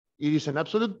It is an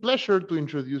absolute pleasure to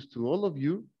introduce to all of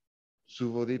you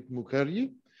Suvodip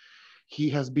Mukherjee. He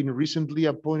has been recently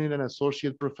appointed an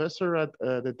associate professor at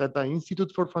the Tata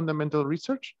Institute for Fundamental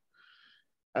Research.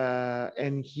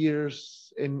 And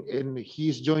he's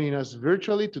joining us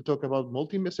virtually to talk about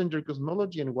multi-messenger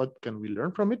cosmology and what can we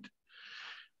learn from it.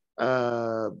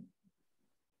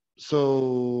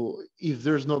 So if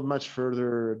there's not much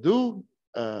further ado,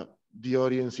 the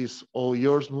audience is all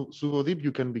yours, Suvodip.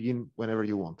 You can begin whenever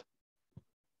you want.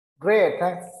 Great,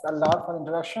 thanks a lot for the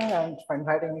introduction and for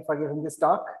inviting me for giving this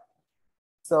talk.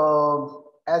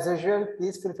 So as usual,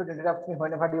 please feel free to interrupt me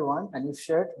whenever you want, and you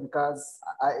should, because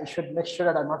I should make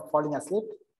sure that I'm not falling asleep.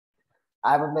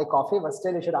 I will make coffee, but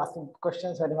still you should ask me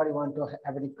questions whenever you want to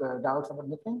have any doubts about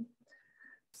anything.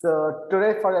 So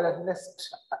today for the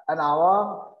next an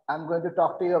hour, I'm going to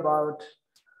talk to you about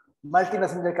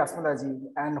multi-messenger cosmology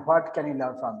and what can you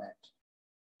learn from it.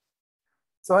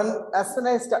 So as soon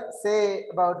as I say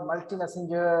about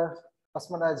multi-messenger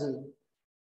cosmology,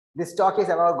 this talk is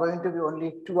about going to be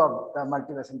only two of the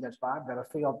multi-messengers part. There are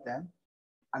three of them.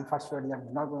 Unfortunately,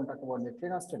 I'm not going to talk about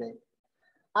neutrinos today.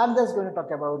 I'm just going to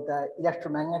talk about the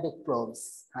electromagnetic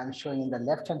probes I'm showing in the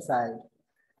left-hand side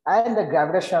and the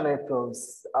gravitational wave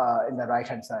probes in the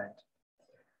right-hand side.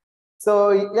 So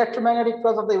electromagnetic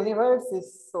probes of the universe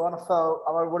is one of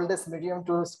our oldest medium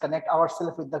to connect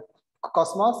ourselves with the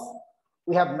cosmos.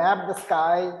 We have mapped the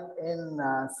sky in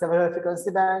several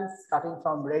frequency bands, starting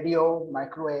from radio,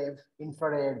 microwave,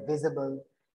 infrared, visible,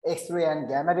 X-ray, and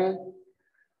gamma ray.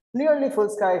 Nearly full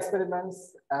sky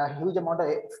experiments. A huge amount of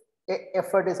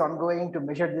effort is ongoing to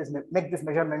measure this, make these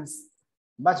measurements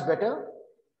much better.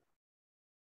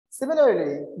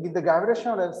 Similarly, with the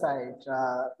gravitational wave side,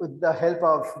 with the help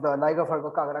of the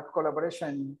LIGO-Virgo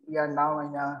collaboration, we are now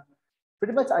in a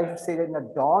pretty much, I should say, in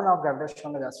the dawn of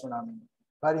gravitational wave astronomy,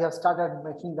 where we have started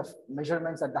making the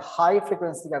measurements at the high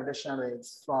frequency gravitational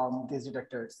waves from these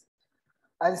detectors.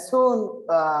 And soon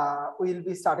we'll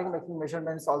be starting making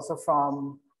measurements also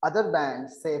from other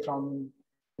bands, say from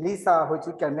LISA, which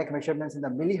we can make measurements in the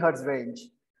millihertz range,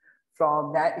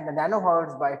 from in the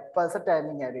nanohertz by pulsar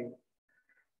timing array.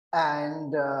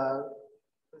 And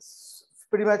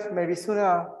pretty much maybe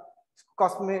sooner,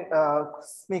 cosmic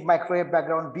microwave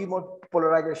background beam mode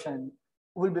polarization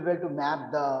will be able to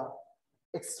map the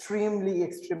extremely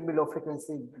low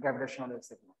frequency gravitational wave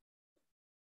signal.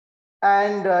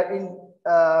 And in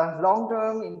long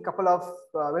term, in couple of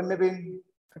maybe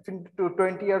 15 to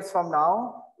 20 years from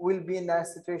now, we'll be in a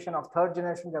situation of third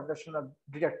generation gravitational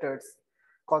detectors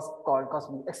called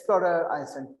Cosmic Explorer,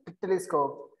 Einstein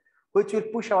telescope, which will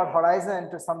push our horizon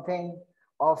to something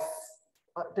of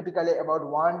typically about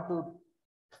 1 to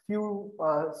few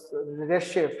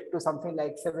redshift to something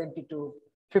like 50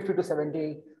 to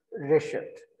 70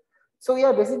 redshift. So we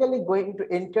are basically going to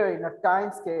enter in a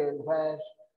time scale where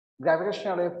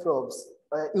gravitational wave probes,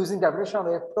 using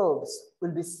gravitational wave probes,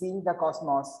 will be seeing the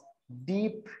cosmos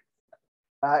deep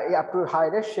up to high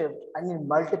redshift and in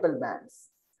multiple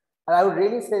bands. And I would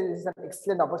really say this is an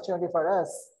excellent opportunity for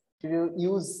us to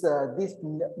use this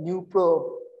new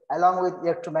probe along with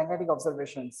electromagnetic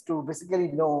observations to basically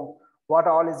know what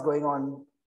all is going on,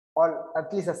 or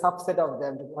at least a subset of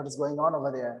them, what is going on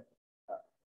over there.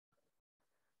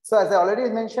 So as I already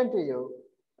mentioned to you,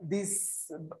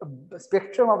 this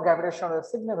spectrum of gravitational wave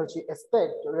signal which we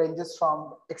expect ranges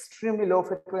from extremely low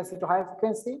frequency to high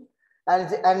frequency. And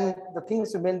the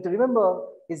things to remember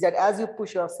is that as you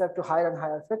push yourself to higher and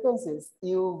higher frequencies,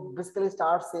 you basically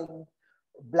start seeing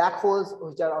black holes,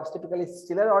 which are of typically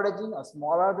stellar origin or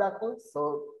smaller black holes.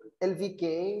 So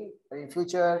LVK, in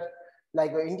future,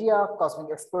 like India,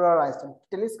 Cosmic Explorer, Einstein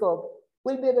telescope,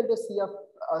 will be able to see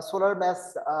a solar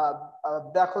mass,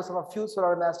 black holes of a few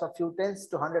solar mass, a few tens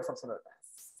to hundreds of solar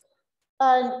mass.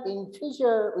 And in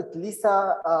future, with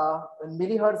LISA in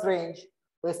millihertz range,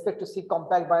 we expect to see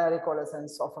compact binary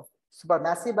coalescence of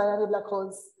supermassive binary black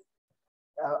holes.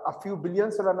 A few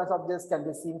billion solar mass objects can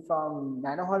be seen from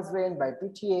nanohertz range by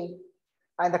PTA,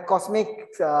 and the cosmic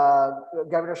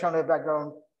gravitational wave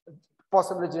background,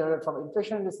 possibly generated from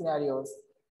inflationary scenarios,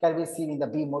 can be seen in the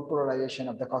beam mode polarization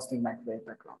of the cosmic microwave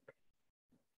background.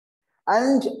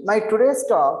 And my today's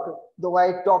talk, though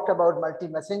I talked about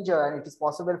multi-messenger and it is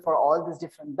possible for all these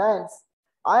different bands,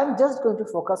 I'm just going to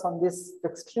focus on this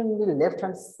extremely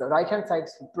right-hand side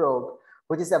probe,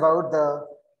 which is about the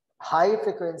high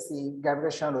frequency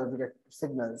gravitational wave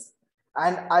signals.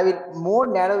 And I will more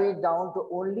narrow it down to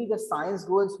only the science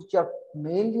goals which are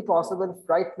mainly possible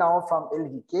right now from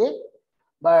LVK,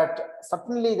 but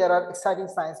certainly there are exciting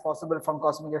science possible from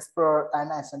Cosmic Explorer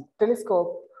and Einstein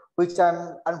telescope, which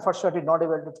I'm unfortunately not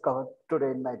able to cover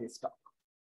today in my talk.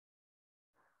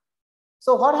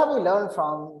 So what have we learned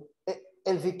from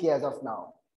LVK as of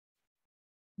now?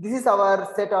 This is our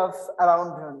set of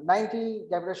around 90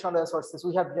 gravitational sources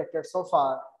we have detected so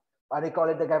far. And we call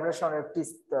it the gravitational FT,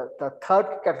 the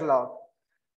third catalog.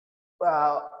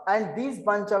 And these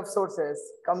bunch of sources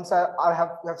we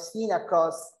have seen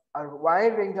across a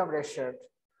wide range of redshift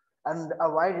and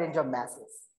a wide range of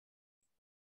masses.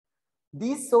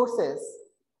 These sources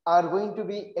are going to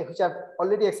be, which I've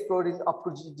already explored in up to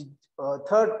the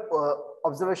third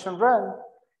observation run,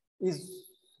 is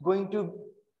going to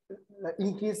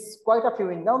increase quite a few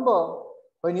in number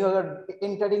when you are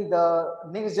entering the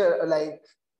next like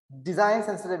design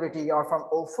sensitivity or from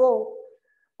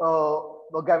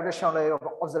O4 gravitational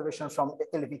observation from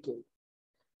LVK.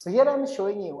 So here I'm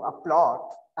showing you a plot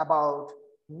about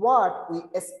what we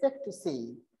expect to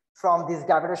see from these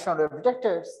gravitational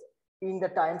detectors in the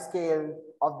time scale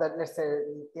of the, let's say,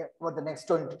 over the next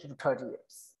 20 to 30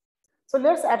 years. So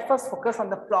let's at first focus on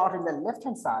the plot in the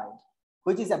left-hand side,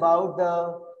 which is about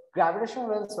the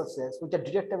gravitational sources which are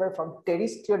detectable from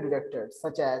terrestrial detectors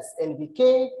such as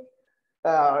LVK,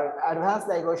 advanced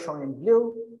LIGO shown in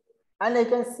blue. And you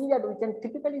can see that we can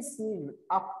typically see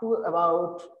up to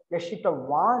about redshift of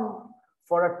 1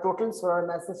 for a total solar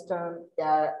mass system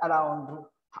around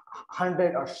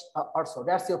 100 or so.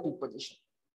 That's your peak position.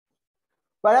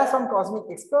 Whereas from Cosmic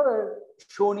Explorer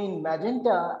shown in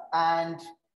magenta and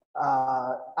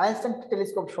Einstein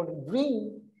telescope shown in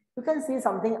green, you can see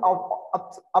something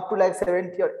up to like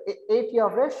 70 or 80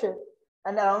 of redshift,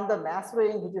 and around the mass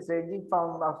range, which is ranging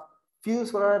from a few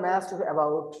solar mass to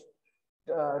about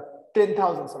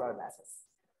 10,000 solar masses.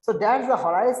 So that's the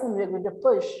horizon we're going to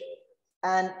push.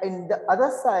 And in the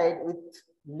other side with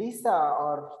LISA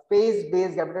or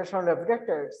space-based gravitational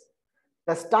detectors,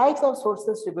 the types of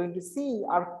sources you're going to see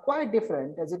are quite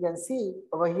different. As you can see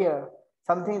over here,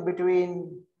 something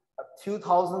between a few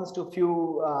thousands to a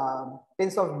few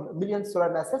tens of millions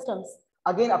solar mass systems,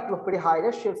 again up to a pretty high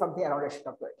redshift, something around redshift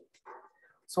of 20.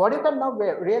 So what you can now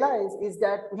realize is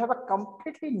that we have a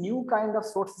completely new kind of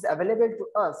sources available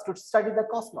to us to study the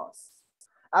cosmos.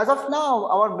 As of now,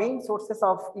 our main sources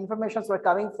of information were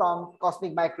coming from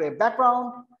cosmic microwave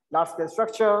background, large scale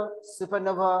structure,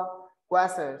 supernova,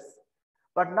 quasars.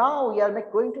 But now we are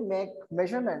going to make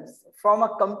measurements from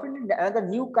a completely another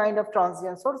new kind of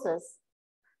transient sources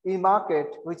in market,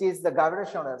 which is the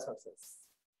gravitational sources.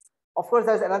 Of course,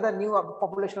 there's another new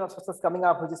population of sources coming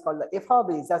up, which is called the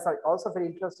FRBs. That's also very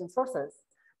interesting sources.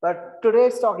 But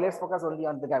today's talk, let's focus only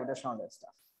on the gravitational stuff.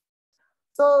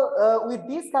 So with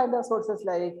these kind of sources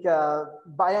like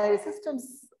binary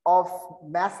systems of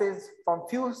masses from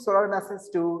few solar masses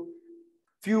to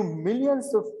few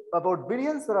millions to about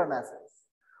billion solar masses,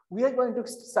 we are going to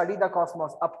study the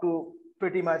cosmos up to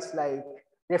pretty much like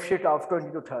redshift of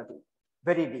 20 to 30,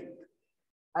 very deep.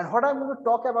 And what I'm going to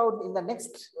talk about in the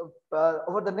next,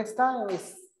 over the next time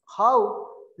is how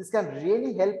this can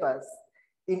really help us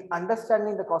in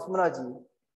understanding the cosmology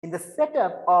in the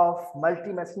setup of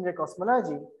multi-messenger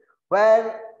cosmology,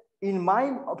 where in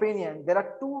my opinion, there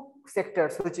are two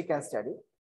sectors which you can study.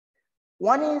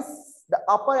 One is the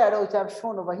upper arrow which I've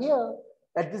shown over here,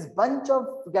 that this bunch of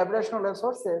gravitational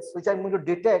sources, which I'm going to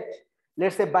detect,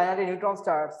 let's say binary neutron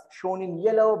stars shown in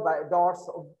yellow dots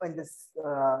in this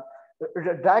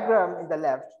diagram in the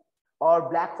left,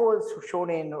 or black holes shown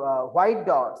in white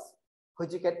dots,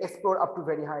 which you can explore up to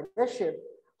very high redshift.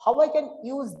 How I can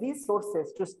use these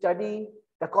sources to study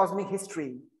the cosmic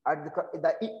history,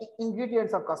 the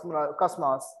ingredients of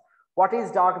cosmos, what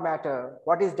is dark matter,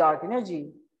 what is dark energy.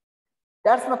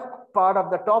 That's my part of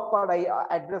the top part I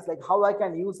address, like how I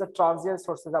can use the transient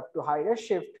sources up to high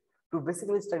redshift to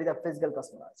basically study the physical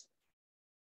cosmology.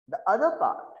 The other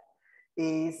part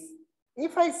is,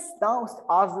 if I now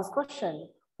ask this question,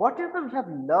 whatever we have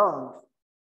learned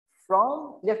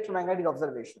from electromagnetic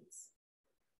observations,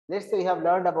 let's say we have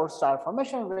learned about star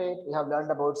formation rate, we have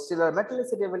learned about stellar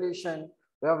metallicity evolution,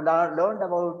 we have learned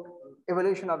about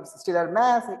evolution of stellar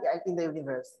mass in the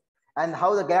universe and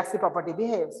how the galaxy property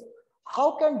behaves.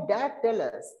 How can that tell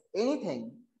us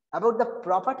anything about the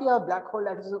property of black hole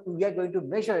that we are going to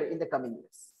measure in the coming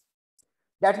years?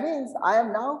 That means I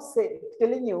am now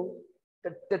telling you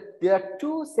that there are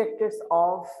two sectors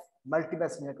of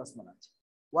multi-messenger cosmology.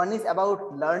 One is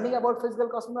about learning about physical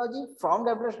cosmology from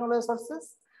gravitational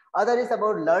sources. Other is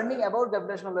about learning about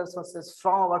gravitational sources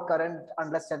from our current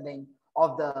understanding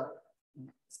of the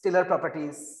stellar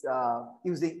properties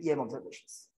using EM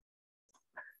observations.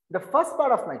 The first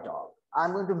part of my talk,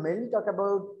 I'm going to mainly talk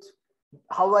about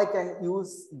how I can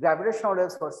use gravitational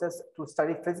sources to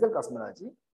study physical cosmology.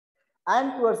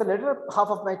 And towards the later half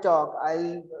of my talk,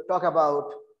 I'll talk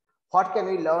about what can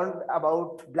we learn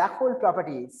about black hole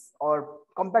properties or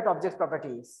compact object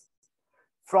properties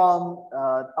from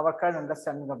our current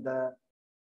understanding of the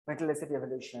metallicity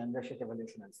evolution, redshift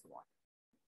evolution, and so on.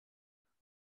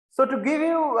 So to give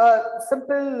you a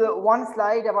simple one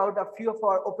slide about a few of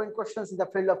our open questions in the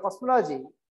field of cosmology,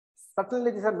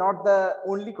 certainly these are not the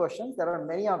only questions, there are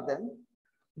many of them,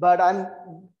 but I'm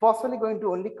possibly going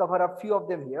to only cover a few of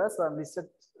them here. So I've listed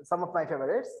some of my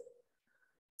favorites.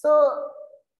 So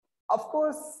of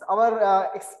course, our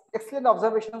excellent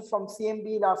observations from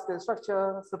CMB, large scale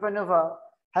structure, supernova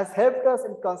has helped us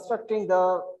in constructing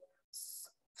the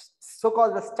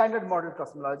so-called the standard model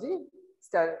cosmology.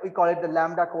 We call it the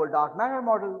lambda cold dark matter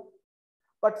model.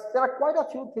 But there are quite a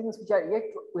few things which are yet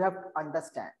we have to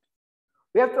understand.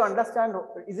 We have to understand,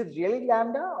 is it really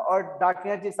lambda or dark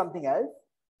energy is something else?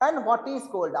 And what is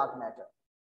cold dark matter?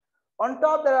 On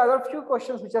top, there are a few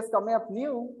questions which has come up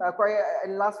new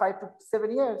in the last 5 to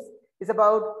 7 years. Is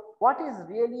about what is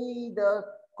really the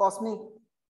cosmic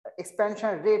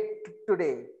expansion rate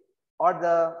today, or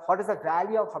what is the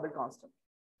value of Hubble constant?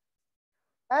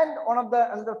 And one of the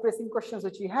other pressing questions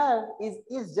which we have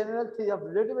is general theory of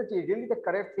relativity really the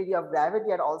correct theory of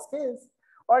gravity at all scales,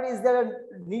 or is there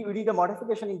we need a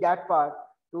modification in that part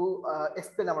to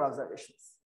explain our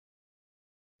observations?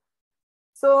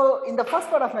 So in the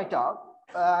first part of my talk,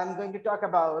 I'm going to talk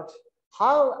about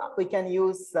how we can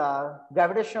use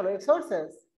gravitational wave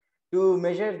sources to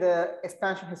measure the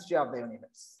expansion history of the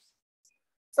universe.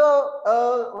 So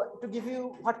to give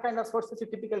you what kind of sources you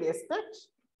typically expect,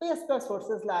 we expect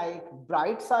sources like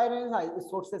bright sirens,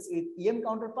 sources with EM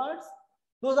counterparts.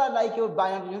 Those are like your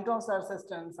binary neutron star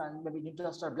systems and maybe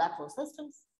neutron star black hole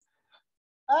systems.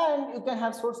 And you can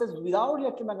have sources without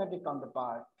electromagnetic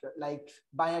counterpart, like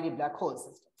binary black hole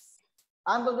systems.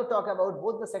 I'm going to talk about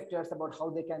both the sectors, about how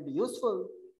they can be useful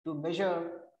to measure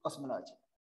cosmology.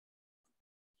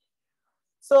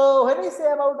 So when we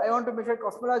say about I want to measure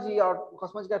cosmology or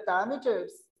cosmological parameters,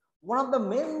 one of the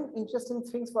main interesting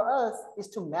things for us is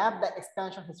to map the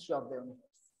expansion history of the universe.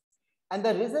 And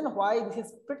the reason why this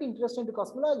is pretty interesting to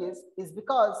cosmologists is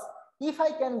because if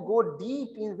I can go deep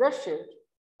in redshift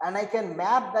and I can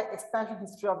map the expansion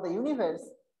history of the universe,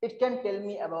 it can tell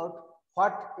me about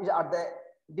what are the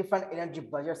different energy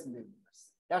budgets in the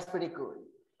universe. That's pretty cool.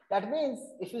 That means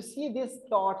if you see this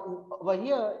plot over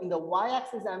here in the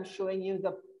y-axis, I'm showing you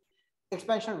the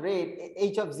expansion rate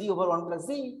h of z over 1 plus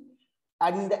z.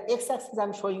 And in the x-axis,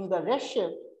 I'm showing you the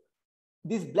redshift.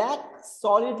 This black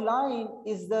solid line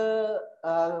is the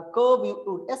curve you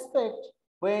would expect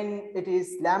when it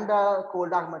is lambda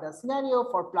cold dark matter scenario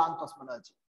for Planck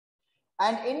cosmology.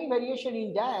 And any variation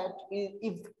in that,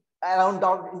 if around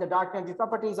in the dark energy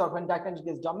properties or when dark energy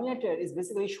gets dominated, is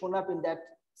basically shown up in that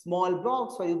small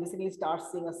box where you basically start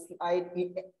seeing a slight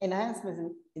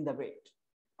enhancement in the rate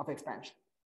of expansion.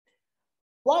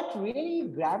 What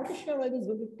really gravitational wave is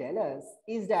going to tell us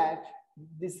is that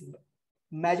this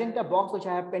magenta box, which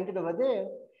I have painted over there,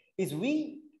 is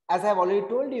as I have already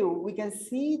told you, we can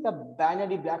see the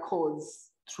binary black holes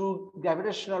through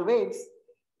gravitational waves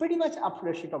pretty much up to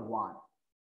the redshift of 1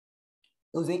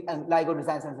 using a LIGO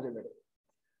design sensitivity.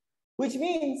 Which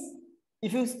means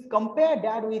if you compare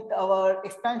that with our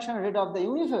expansion rate of the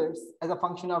universe as a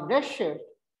function of redshift,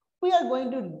 we are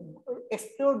going to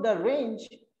explore the range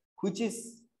which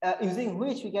is using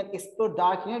which we can explore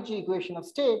dark energy equation of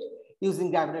state using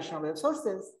gravitational wave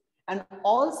sources. And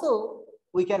also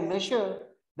we can measure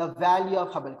the value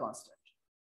of Hubble constant.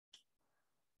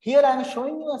 Here I'm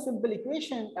showing you a simple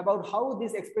equation about how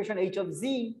this expression h of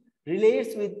z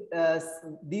relates with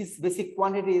these basic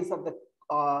quantities of the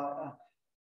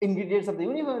ingredients of the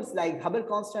universe, like Hubble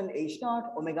constant h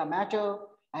naught, omega matter,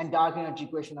 and dark energy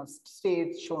equation of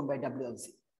state shown by W of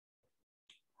z.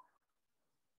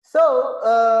 So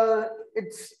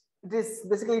it is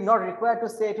basically not required to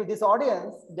say to this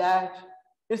audience that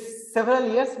it's several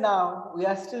years now, we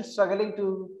are still struggling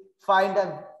to find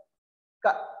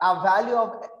a value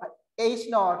of h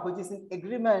naught, which is in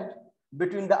agreement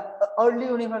between the early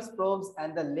universe probes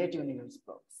and the late universe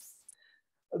probes.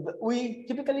 We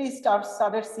typically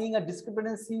started seeing a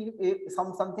discrepancy,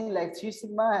 something like 3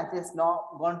 sigma, and it has now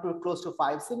gone to close to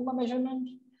 5 sigma measurement.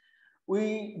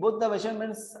 Both the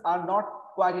measurements are not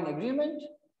quite in agreement.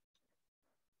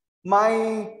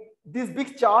 This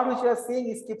big chart which you are seeing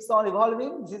keeps on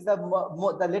evolving. This is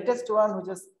the latest one, which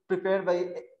was prepared by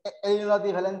Eleonora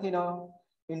Di Valentino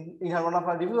in one of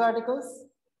our review articles.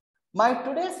 My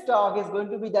today's talk is going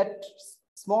to be that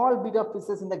small bit of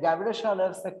pieces in the gravitational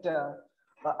wave sector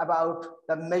about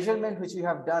the measurement which we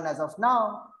have done as of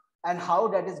now and how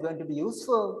that is going to be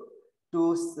useful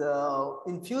to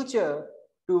in future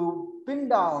to pin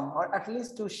down or at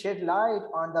least to shed light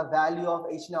on the value of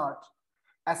H naught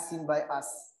as seen by us,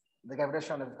 the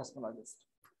gravitational cosmologist.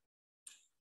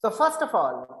 So first of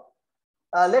all,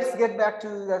 let's get back to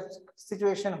the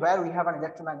situation where we have an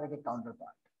electromagnetic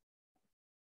counterpart.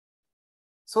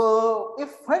 So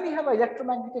when we have an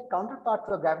electromagnetic counterpart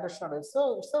to a gravitational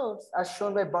source, as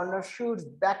shown by Bernard Schutz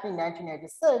back in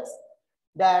 1986,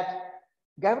 that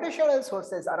gravitational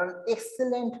sources are an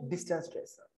excellent distance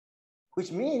tracer, what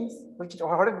it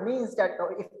means that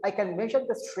if I can measure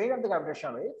the strain of the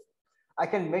gravitational waves, I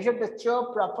can measure the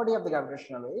chirp property of the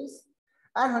gravitational waves,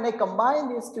 and when I combine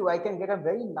these two, I can get a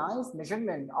very nice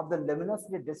measurement of the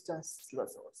luminosity distance to the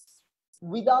source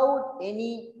without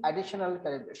any additional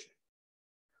calibration,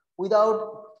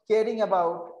 without caring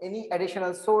about any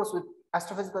additional source with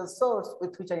astrophysical source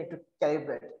with which I need to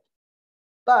calibrate it.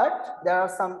 But there are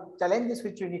some challenges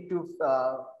which you need to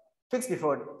fix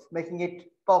before making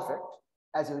it perfect,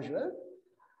 as usual.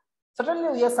 Certainly,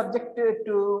 we are subjected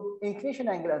to inclination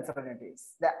angle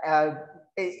uncertainties. Whether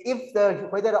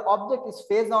the object is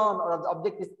phase on or the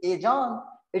object is edge on,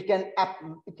 you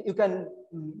can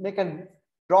make a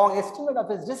wrong estimate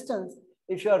of its distance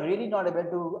if you are really not able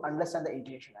to understand the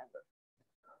inclination angle.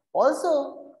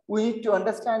 Also, we need to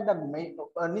understand the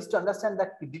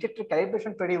detector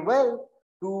calibration pretty well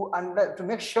to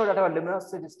make sure that our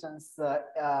luminosity distance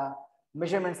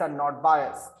measurements are not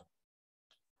biased.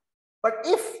 But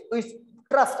if we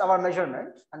trust our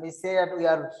measurement and we say that we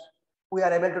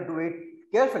are able to do it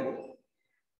carefully,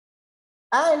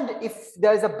 and if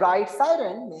there is a bright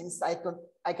siren, means I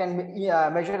can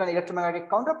measure an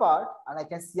electromagnetic counterpart and I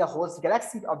can see a whole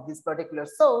galaxy of this particular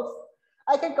source,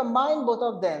 I can combine both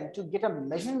of them to get a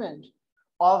measurement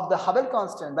of the Hubble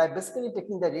constant by basically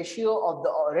taking the ratio of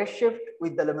the redshift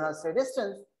with the luminosity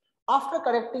distance after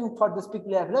correcting for this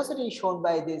peculiar velocity shown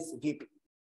by this Vp.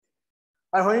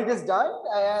 And when it is done,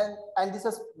 and this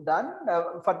was done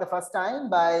for the first time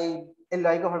by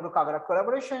LIGO-Kagura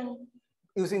collaboration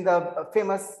using the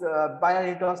famous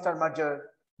binary neutron star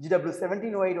merger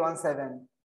GW170817,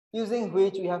 using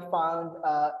which we have found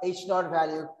H naught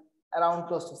value around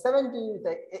close to 70 with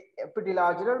a pretty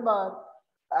large error bar,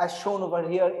 as shown over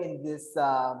here in this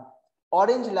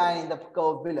orange line in the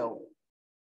curve below.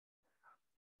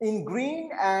 In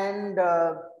green and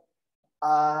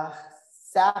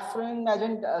saffron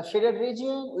magenta shaded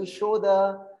region, we show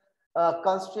the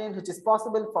constraint which is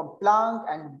possible from Planck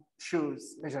and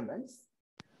Schutz measurements.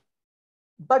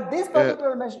 But this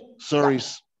particular measure. Sorry, yeah.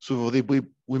 Suvodip,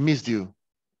 we missed you.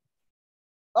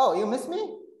 Oh, you missed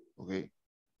me? Okay.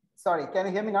 Sorry, can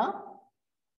you hear me now?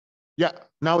 Yeah,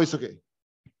 now it's okay.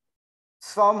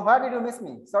 From where did you miss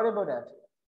me? Sorry about that.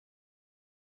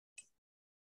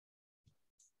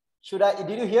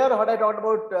 Did you hear what I talked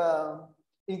about?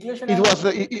 Inclusion. It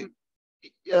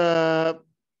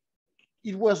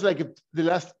was like the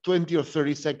last 20 or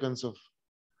 30 seconds of.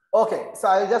 Okay, so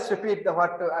I'll just repeat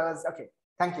what I was. Okay,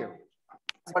 thank you.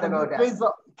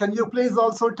 Can you please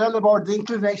also tell about the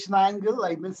inclination angle?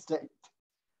 I missed it.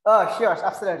 Oh, sure,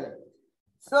 absolutely.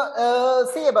 So,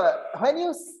 see, when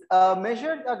you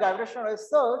measure a gravitational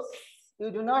source,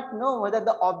 you do not know whether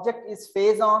the object is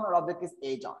phase on or object is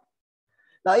edge on.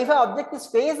 Now, if an object is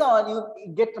phase on, you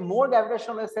get more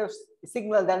gravitational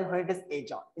signal than when it is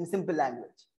edge on, in simple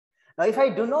language. Now, if I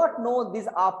do not know this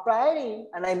a priori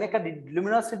and I make a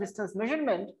luminosity distance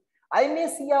measurement, I may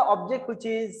see an object which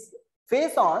is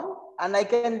phase on, and I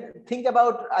can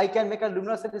make a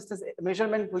luminosity distance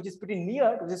measurement which is pretty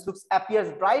near, which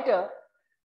appears brighter.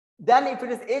 Then if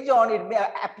it is edge on, it may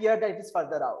appear that it is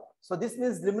further out. So this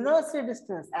means luminosity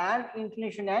distance and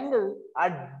inclination angle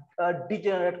are a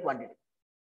degenerate quantity.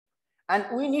 And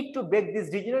we need to break this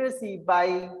degeneracy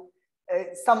by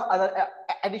some other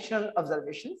additional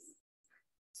observations.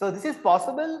 So this is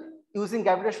possible using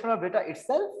gravitational data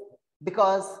itself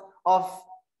because of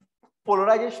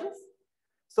polarizations.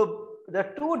 So the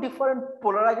two different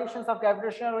polarizations of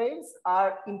gravitational waves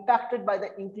are impacted by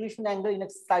the inclination angle in a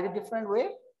slightly different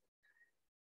way.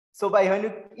 So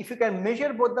if you can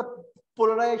measure both the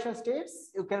polarization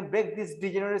states, you can break this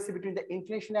degeneracy between the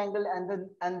inclination angle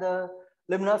and the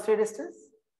luminosity distance.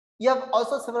 You have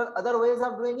also several other ways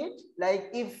of doing it. Like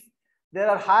if there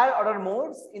are higher order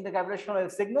modes in the gravitational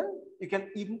wave signal, you can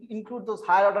even include those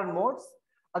higher order modes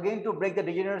again to break the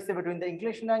degeneracy between the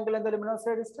inclination angle and the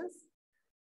luminosity distance.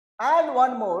 And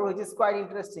one more, which is quite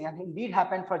interesting and indeed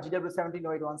happened for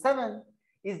GW170817,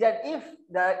 is that if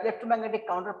the electromagnetic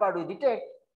counterpart we detect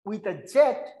with a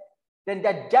jet, then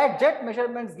that jet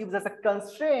measurements gives us a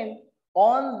constraint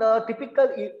on the typical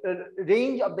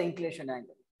range of the inclination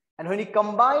angle. And when you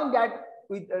combine that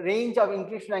with a range of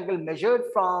inclination angle measured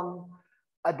from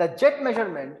at the jet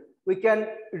measurement, we can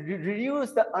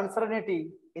reduce the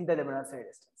uncertainty in the luminosity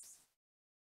distance.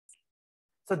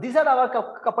 So these are our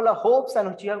couple of hopes,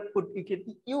 and which you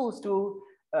can use to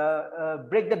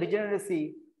break the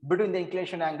degeneracy between the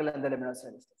inclination angle and the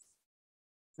luminosity distance.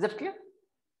 Is that clear?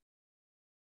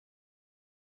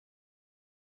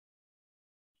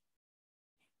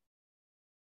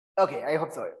 Okay, I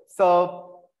hope so.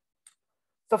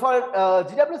 So for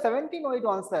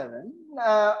GW170817,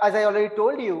 as I already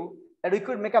told you, that we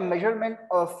could make a measurement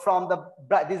from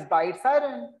this bright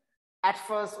siren at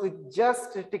first with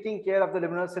just taking care of the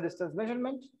luminosity distance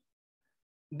measurement.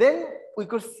 Then we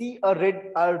could see a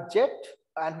jet,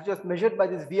 and which was measured by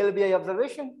this VLBI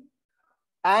observation,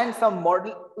 and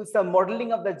with some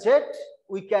modeling of the jet,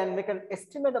 we can make an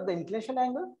estimate of the inclination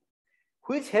angle,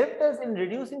 which helped us in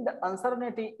reducing the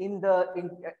uncertainty in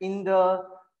the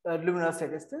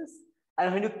luminosity distance.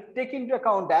 And when you take into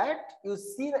account that, you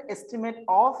see the estimate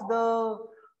of the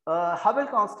Hubble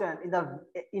constant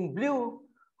in blue,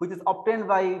 which is obtained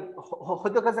by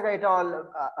Hodokazaka et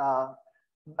al.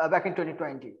 Back in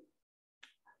 2020.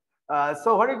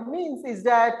 So what it means is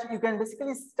that you can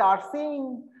basically start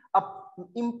seeing a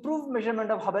improved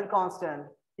measurement of Hubble constant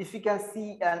if you can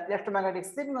see an electromagnetic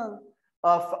signal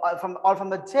from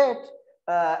the jet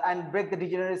and break the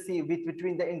degeneracy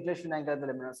between the inclination angle and the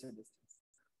luminosity distance.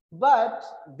 But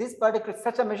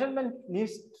such a measurement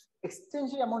needs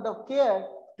extensive amount of care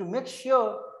to make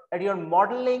sure that your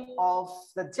modeling of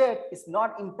the jet is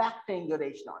not impacting your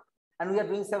H naught. And we are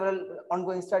doing several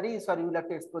ongoing studies, so we will have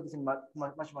to explore this in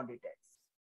much more details.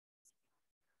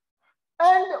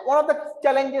 And one of the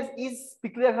challenges is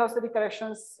peculiar velocity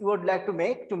corrections you would like to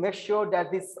make sure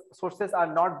that these sources are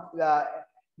not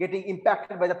getting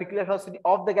impacted by the peculiar velocity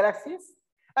of the galaxies.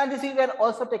 And this we can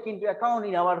also take into account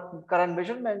in our current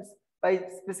measurements by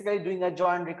basically doing a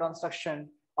joint reconstruction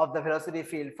of the velocity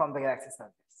field from the galaxy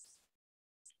surface.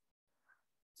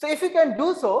 So if you can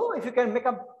do so, if you can make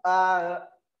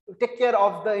take care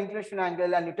of the inclination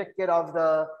angle and you take care of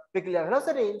the peculiar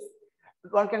velocities,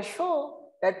 one can show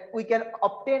that we can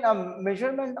obtain a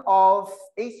measurement of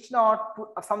H naught to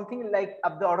something like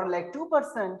of the order like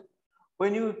 2%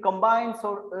 when you combine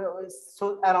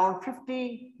so around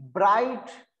 50 bright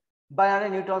binary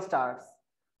neutron stars,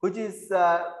 which is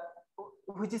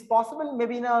possible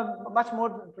maybe in a much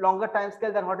more longer time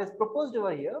scale than what is proposed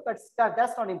over here, but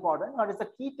that's not important. What is the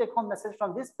key take home message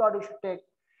from this plot you should take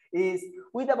is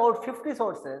with about 50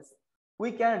 sources,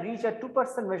 we can reach a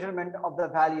 2% measurement of the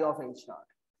value of H naught.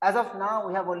 As of now,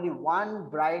 we have only one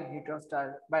bright neutron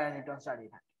star, binary neutron star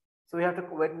event. So we have to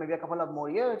wait maybe a couple of more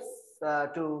years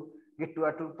to get to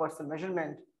a 2%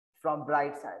 measurement from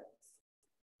bright sirens.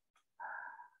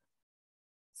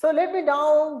 So let me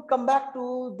now come back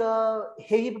to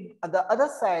the other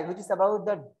side, which is about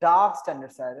the dark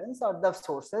standard sirens, or the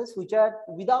sources which are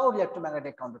without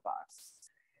electromagnetic counterparts.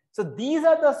 So these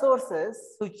are the sources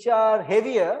which are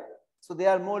heavier, so they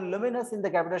are more luminous in the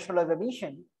gravitational wave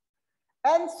emission.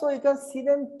 And so you can see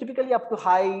them typically up to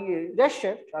high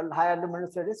redshift or higher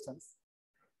luminosity distance.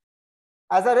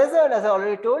 As a result, as I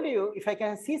already told you, if I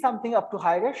can see something up to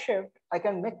high redshift, I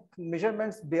can make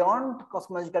measurements beyond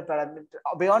cosmological parameters,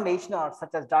 beyond H naught,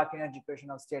 such as dark energy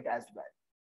equation of state as well.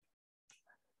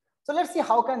 So let's see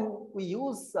how can we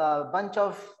use a bunch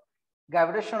of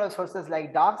gravitational sources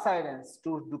like dark sirens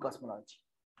to do cosmology.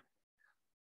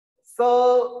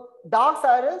 So dark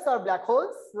sirens or black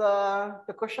holes,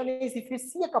 the question is, if you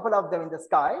see a couple of them in the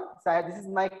sky, so this is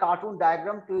my cartoon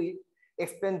diagram to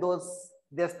explain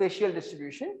their spatial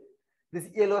distribution. These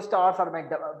yellow stars are my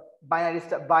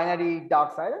binary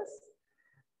dark sirens.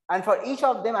 And for each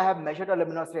of them, I have measured a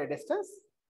luminosity distance.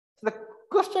 So the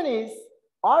question is,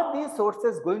 are these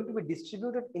sources going to be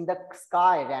distributed in the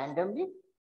sky randomly?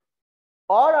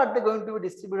 Or are they going to be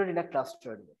distributed in a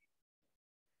clustered way?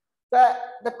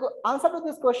 The answer to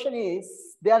this question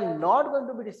is, they are not going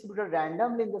to be distributed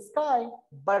randomly in the sky,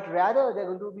 but rather they're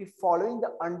going to be following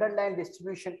the underlying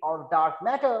distribution of dark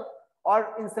matter,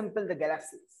 or in simple, the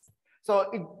galaxies.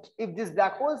 So if these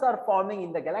black holes are forming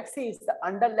in the galaxies, the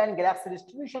underlying galaxy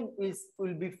distribution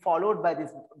will be followed by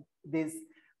these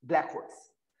black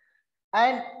holes.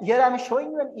 And here I'm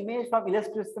showing you an image from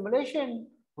illustrative simulation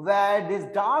where these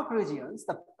dark regions,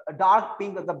 the dark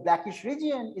pink or the blackish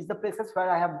region, is the places where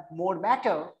I have more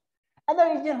matter, and the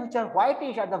regions which are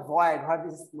whitish are the void, where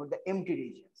this is the empty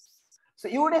regions. So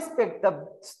you would expect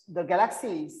the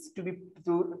galaxies to be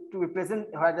present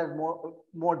where there's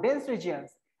more dense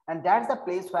regions, and that's the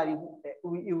place where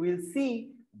you will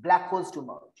see black holes to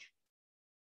merge.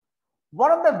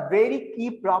 One of the very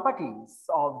key properties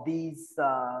of these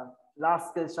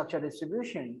large-scale structure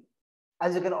distribution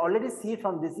as you can already see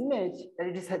from this image,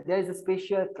 that there is a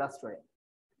spatial clustering.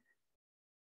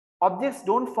 Objects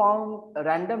don't form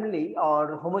randomly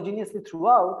or homogeneously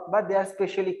throughout, but they are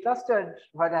spatially clustered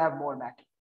where they have more matter.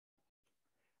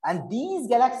 And these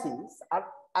galaxies are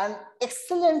an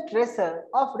excellent tracer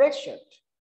of redshift.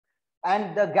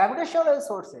 And the gravitational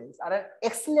sources are an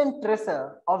excellent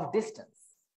tracer of distance.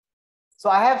 So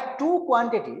I have two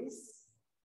quantities.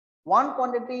 One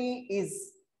quantity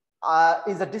is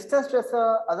a distance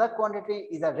tracer, other quantity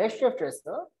is a redshift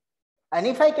tracer. And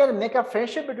if I can make a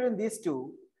friendship between these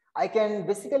two, I can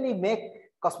basically make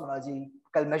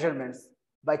cosmological measurements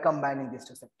by combining these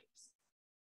two sectors.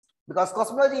 Because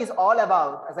cosmology is all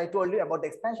about, as I told you about the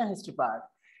expansion history part,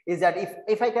 is that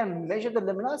if I can measure the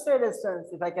luminosity distance,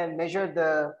 if I can measure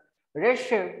the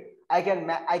redshift, I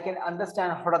can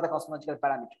understand what are the cosmological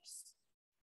parameters.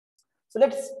 So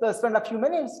let's spend a few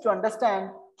minutes to understand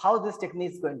how this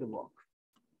technique is going to work.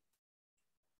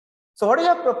 So what we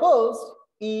have proposed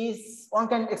is one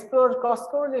can explore cross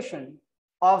correlation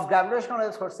of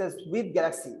gravitational sources with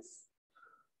galaxies.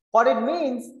 What it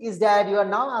means is that you are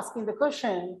now asking the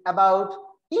question about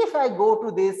if I go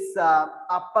to this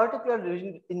a particular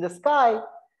region in the sky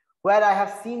where I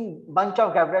have seen a bunch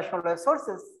of gravitational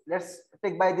sources. Let's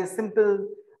take by this simple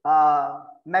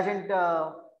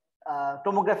magenta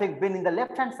tomographic bin in the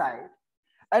left-hand side.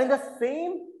 And in the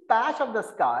same patch of the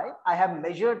sky, I have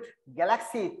measured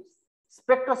galaxies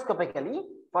spectroscopically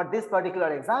for this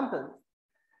particular example.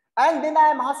 And then I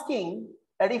am asking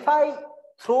that if I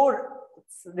throw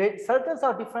circles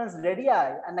of different radii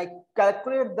and I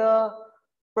calculate the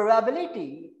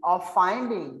probability of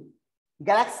finding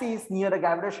galaxies near the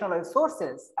gravitational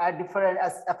sources at different,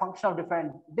 as a function of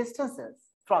different distances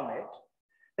from it,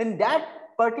 then that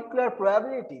particular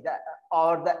probability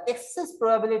or the excess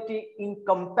probability in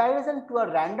comparison to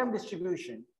a random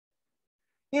distribution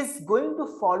is going to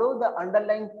follow the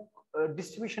underlying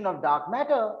distribution of dark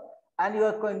matter, and you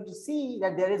are going to see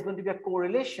that there is going to be a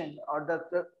correlation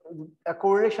or a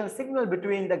correlation signal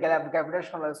between the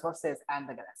gravitational sources and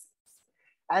the galaxies.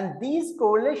 And this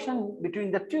correlation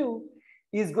between the two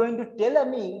is going to tell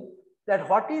me that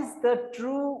what is the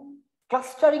true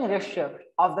clustering redshift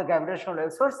of the gravitational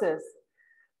sources,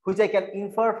 which I can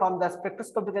infer from the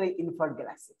spectroscopically inferred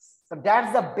galaxies. So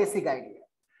that's the basic idea.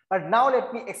 But now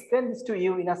let me explain this to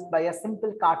you by a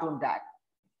simple cartoon diagram.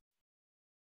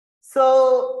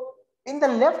 So in the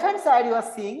left-hand side, you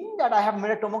are seeing that I have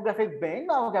made a tomographic bin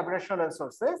of gravitational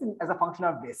sources as a function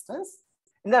of distance.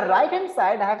 In the right-hand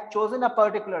side, I have chosen a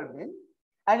particular bin.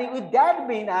 And with that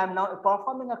bin, I am now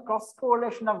performing a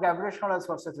cross-correlation of gravitational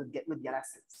sources with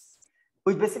galaxies,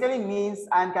 which basically means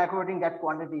I am calculating that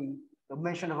quantity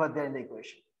mentioned over there in the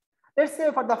equation. Let's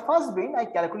say for the first bin, I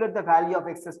calculate the value of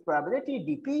excess probability,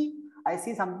 dp. I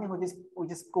see something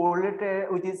which is correlated,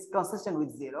 which is consistent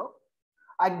with 0.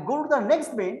 I go to the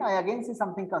next bin, I again see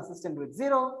something consistent with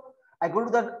 0. I go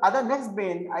to the other next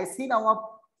bin, I see now a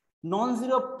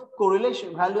non-zero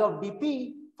correlation value of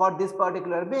dp for this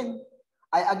particular bin.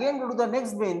 I again go to the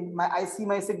next bin, I see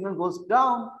my signal goes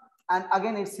down, and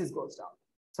again it goes down.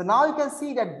 So now you can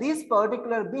see that this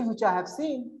particular bin which I have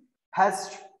seen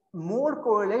has more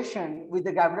correlation with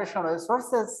the gravitational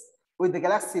sources with the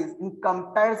galaxies in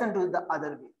comparison to the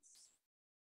other bins.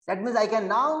 That means I can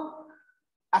now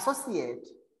associate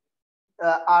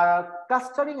a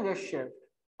clustering redshift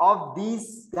of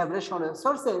these gravitational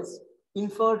sources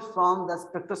inferred from the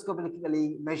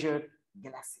spectroscopically measured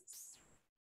galaxies.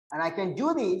 And I can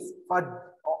do this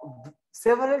for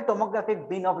several tomographic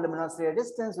bins of luminosity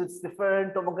distance with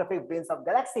different tomographic bins of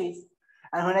galaxies.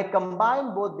 And when I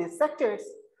combine both these sectors,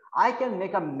 I can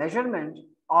make a measurement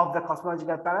of the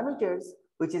cosmological parameters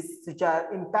which are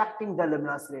impacting the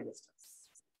luminosity distance.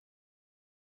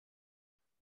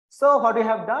 So what we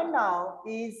have done now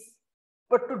is,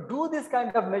 but to do this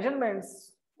kind of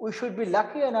measurements, we should be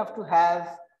lucky enough to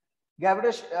have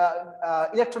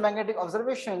electromagnetic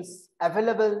observations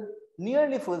available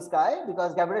nearly full sky,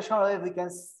 because gravitational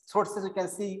wave sources we can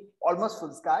see almost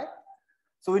full sky.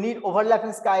 So we need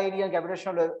overlapping sky area and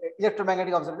gravitational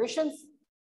electromagnetic observations.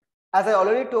 As I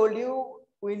already told you,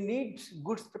 we need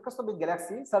good spectroscopic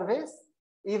galaxy surveys.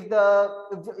 If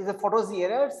the photosy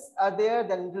errors are there,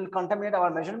 then it will contaminate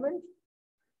our measurement.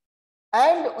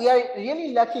 And we are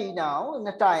really lucky now in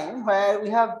a time where we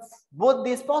have both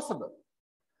these possible.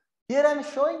 Here I'm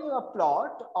showing you a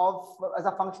plot of, as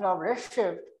a function of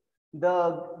redshift,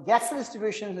 the galaxy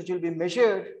distributions which will be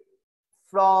measured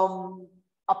from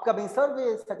upcoming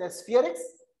surveys such as Spherix,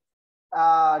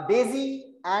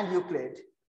 DAISY, and Euclid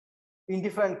in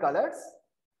different colors.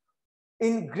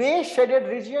 In gray shaded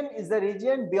region is the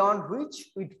region beyond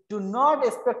which we do not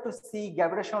expect to see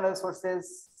gravitational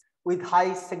sources with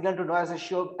high signal to noise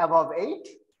ratio above 8.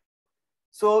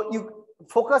 So you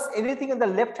focus anything in the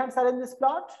left hand side in this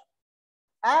plot,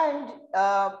 and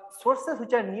sources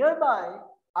which are nearby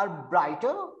are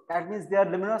brighter. That means their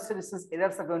luminosity distance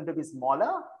errors are going to be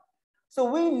smaller. So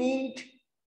we need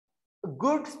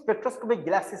good spectroscopic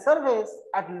galaxy surveys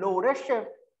at low redshift,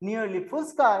 nearly full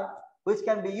sky, which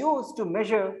can be used to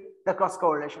measure the cross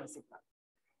correlation signal.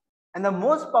 And the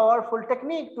most powerful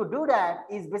technique to do that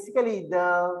is basically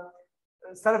the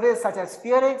surveys such as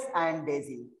SphereX and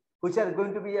DAISY, which are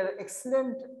going to be an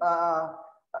excellent,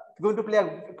 going to play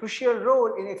a crucial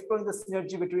role in exploring the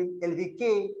synergy between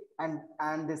LVK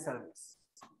and this surveys.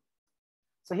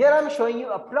 So here I'm showing you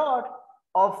a plot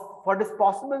of what is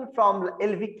possible from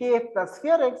LVK plus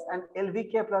SphereX and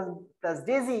LVK plus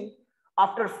DAISY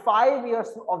after 5 years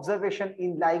of observation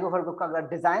in LIGO-Virgo-Kagra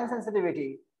design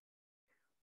sensitivity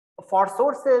for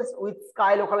sources with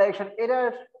sky localization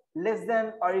error less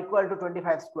than or equal to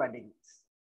 25 square degrees.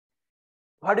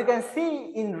 What you can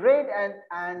see in red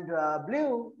and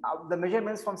blue, the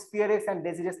measurements from SphereX and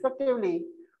DAISY respectively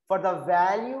for the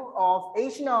value of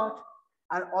H0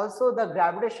 and also the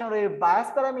gravitational wave bias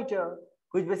parameter,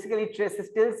 which basically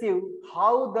tells you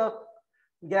how the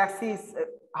galaxies,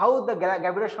 how the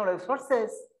gravitational wave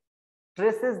sources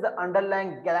traces the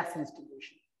underlying galaxy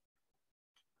distribution.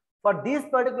 For these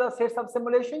particular sets of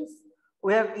simulations,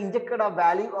 we have injected a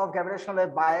value of gravitational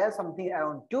wave bias something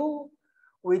around 2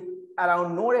 with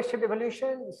around no redshift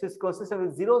evolution, which is consistent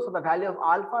with 0. So the value of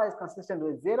alpha is consistent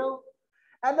with 0.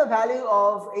 And the value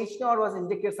of H0 was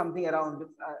injected something around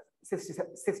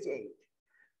 68.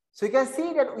 So you can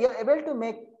see that we are able to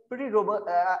make pretty robust,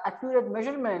 accurate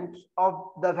measurement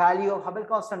of the value of Hubble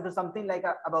constant to something like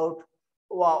about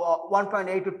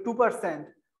 1.8 to 2%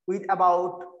 with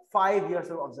about 5 years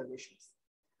of observations.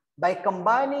 By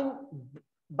combining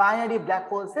binary black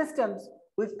hole systems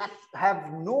which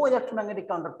have no electromagnetic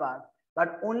counterpart,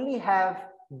 but only have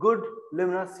good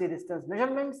luminosity distance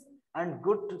measurements and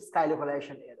good sky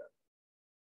localization error.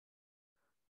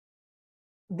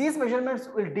 These measurements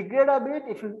will degrade a bit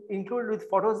if you include with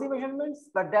photo Z measurements,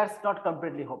 but that's not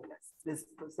completely hopeless. This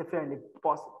is definitely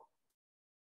possible.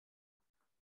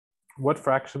 What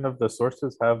fraction of the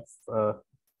sources have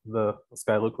the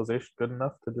sky localization good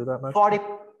enough to do that much? 40.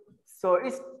 So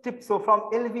it's so from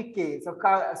LVK.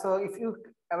 So if you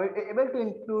are able to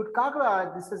include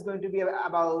Kagra, this is going to be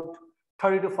about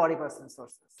 30 to 40%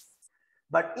 sources.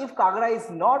 But if Kagra is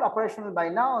not operational by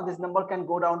now, this number can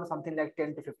go down to something like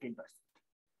 10 to 15%.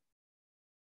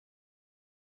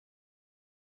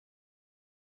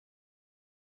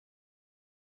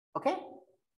 Okay.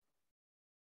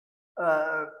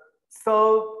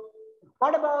 So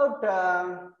what about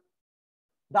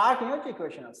dark energy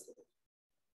equation of state?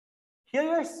 Here you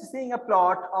are seeing a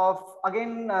plot of,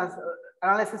 again,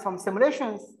 analysis from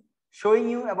simulations showing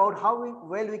you about how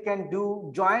well we can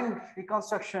do joint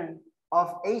reconstruction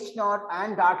of H0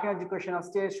 and dark energy equation of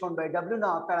state shown by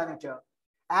W0 parameter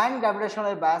and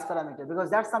gravitational bias parameter, because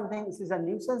that's something, this is a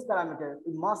nuisance parameter,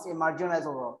 we must marginalize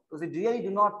over, because we really do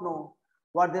not know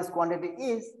what this quantity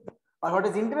is. But what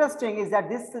is interesting is that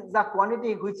this is a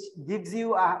quantity which gives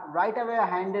you right away a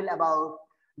handle about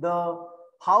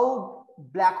how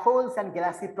black holes and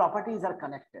galaxy properties are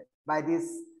connected by this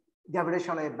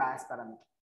gravitational wave bias parameter.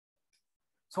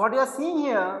 So what you are seeing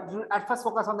here, at first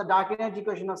focus on the dark energy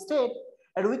equation of state,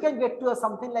 and we can get to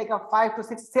something like a 5 to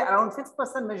 6, say around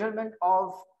 6% measurement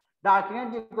of dark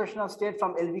energy equation of state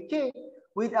from LVK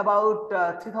with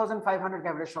about 3,500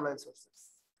 gravitational wave sources.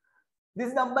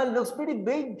 This number looks pretty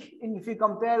big if you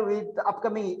compare with the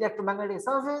upcoming electromagnetic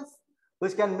surveys,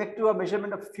 which can make to a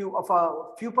measurement of a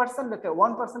few percent, like a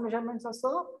 1% measurements or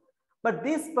so. But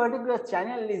this particular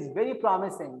channel is very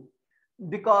promising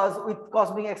because with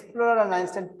Cosmic Explorer and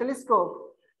Einstein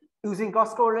telescope, using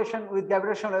cross correlation with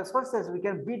gravitational wave sources, we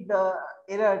can beat the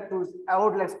error to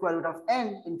about like square root of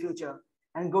n in future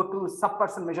and go to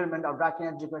sub-percent measurement of dark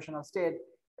energy equation of state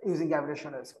using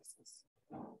gravitational wave sources.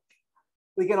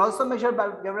 We can also measure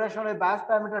gravitational wave bias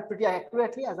parameter pretty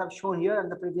accurately, as I've shown here in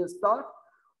the previous plot,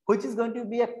 which is going to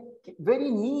be a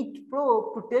very neat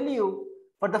probe to tell you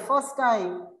for the first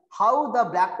time how the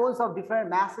black holes of different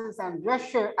masses and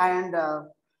redshift and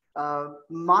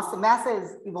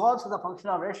masses evolves as a function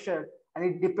of redshift, and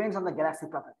it depends on the galaxy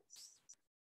properties.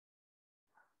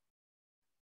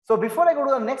 So before I go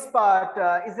to the next part,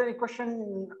 is there any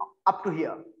question up to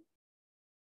here?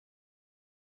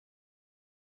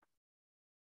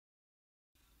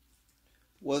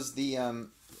 Was the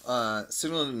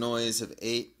signal to noise of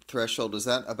 8 threshold, was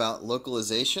that about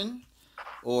localization?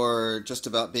 or just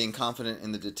about being confident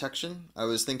in the detection? I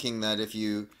was thinking that if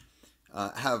you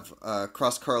have a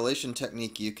cross-correlation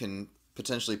technique, you can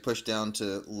potentially push down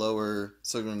to lower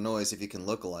signal noise if you can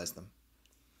localize them.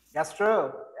 That's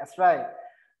true. That's right.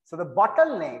 So the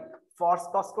bottleneck for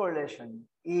cross correlation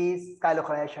is sky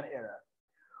localization error.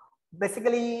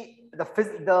 Basically, the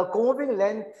comoving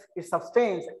length it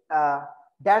sustains.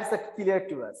 That's the killer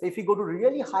to us. If you go to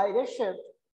really high redshift,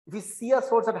 if you see a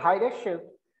source at high redshift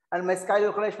and my sky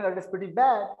localization error is pretty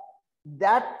bad,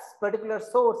 that particular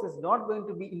source is not going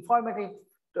to be informative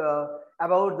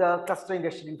about the clustering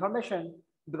decision information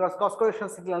because cross correlation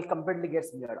signal completely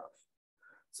gets mirrored off.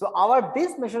 So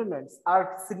these measurements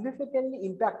are significantly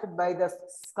impacted by the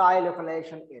sky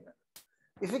localization error.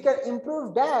 If we can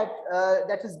improve that,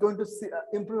 that is going to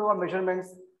improve our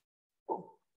measurements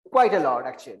quite a lot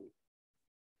actually.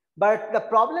 But the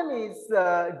problem is,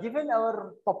 given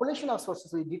our population of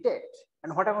sources we detect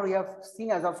and whatever we have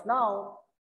seen as of now,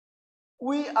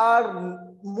 we are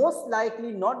most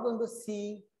likely not going to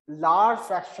see large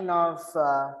fraction of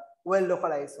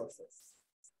well-localized sources.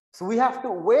 So we have to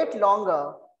wait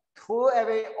longer, throw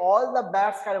away all the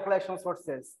bad sky localization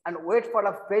sources and wait for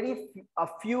a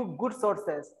few good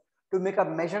sources to make a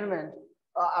measurement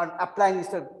and applying this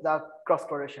to the cross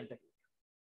correlation technique.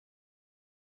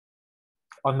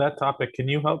 On that topic, can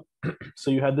you help?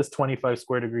 So you had this 25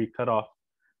 square degree cutoff.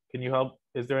 Can you help?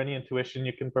 Is there any intuition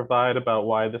you can provide about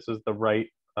why this is the right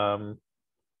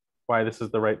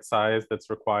size that's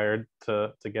required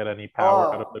to get any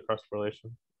power out of the cross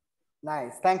correlation?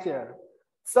 Nice, thank you.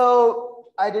 So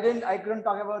I couldn't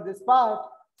talk about this part.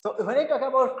 So when I talk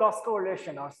about cross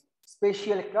correlation or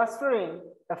spatial clustering,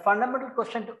 the fundamental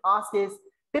question to ask is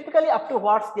typically up to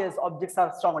what scales objects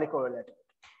are strongly correlated.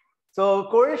 So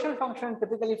correlation function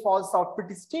typically falls out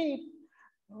pretty steep,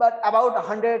 but about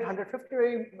 100,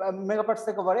 150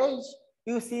 megaparsec over age,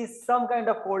 you see some kind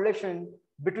of correlation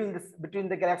between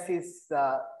the galaxies,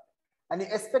 and you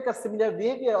expect a similar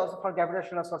behavior also for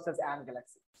gravitational sources and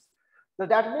galaxies. So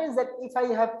that means that if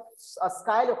I have a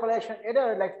sky localization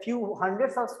error like few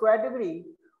hundreds of square degree,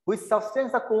 which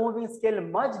sustains a co-moving scale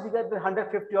much bigger than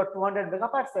 150 or 200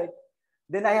 megaparsec,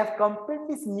 then I have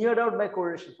completely smeared out my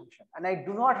correlation function and I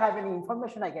do not have any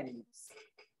information I can use.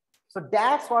 So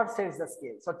that's what sets the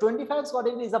scale. So 25 square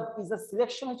degree is a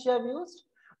selection which we have used,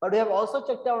 but we have also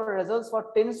checked our results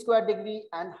for 10 square degree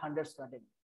and 100 square degree.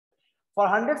 For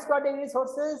 100 square degree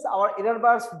sources, our error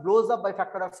bars blows up by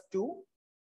factor of 2.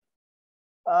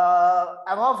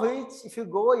 Above which, if you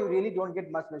go, you really don't get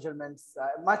much measurements,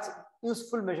 much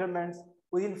useful measurements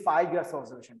within 5 years of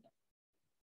observation time.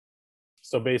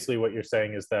 So basically what you're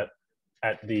saying is that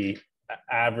at the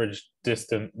average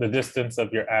distance, the distance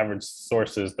of your average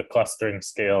sources, the clustering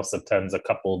scale subtends a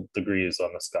couple degrees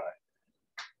on the sky.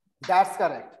 That's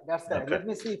correct. That's correct. Okay. Let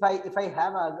me see if I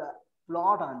have a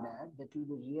plot on that. That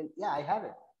will be real. Yeah, I have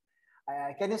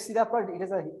it. Can you see that part? It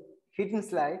is a hidden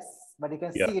slides, but you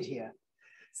can see it here.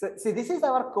 So see, this is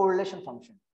our correlation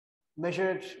function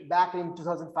measured back in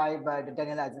 2005 by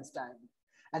Daniel Eisenstein.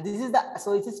 And this is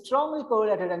so it is strongly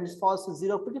correlated and it falls to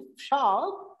 0 pretty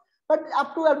sharp, but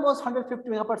up to almost 150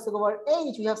 megaparsec over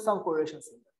age, we have some correlation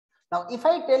signal. Now, if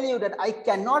I tell you that I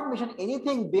cannot measure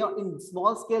anything beyond in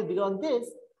small scale beyond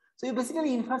this, so you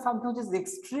basically infer something which is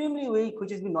extremely weak,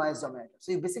 which is the noise dominator.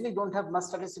 So you basically don't have much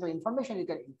statistical information you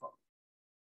can infer.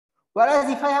 Whereas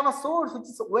if I have a source which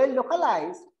is well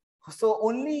localized, so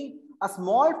only a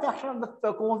small fraction of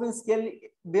the co-moving scale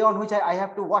beyond which I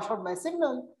have to wash out my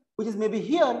signal, which is maybe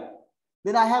here,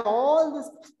 then I have all this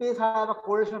space. I have a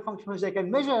correlation function which I can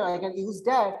measure. I can use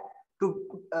that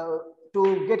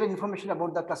to get information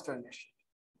about the clustering mesh.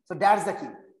 So that's the key.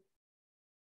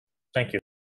 Thank you.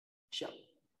 Sure.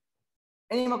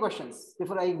 Any more questions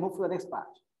before I move to the next part?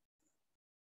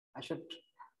 I should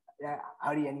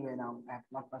hurry anyway now. I have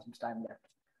not much time left.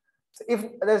 So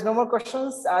if there's no more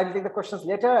questions, I'll take the questions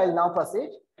later. I'll now proceed.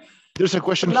 There's a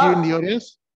question here in the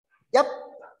audience. Yep.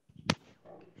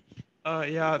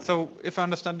 Yeah, so if I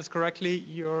understand this correctly,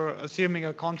 you're assuming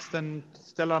a constant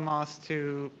stellar mass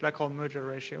to black hole merger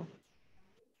ratio.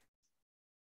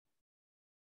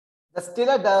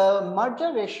 The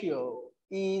merger ratio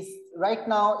is right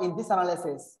now in this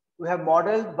analysis, we have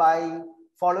modeled by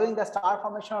following the star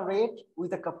formation rate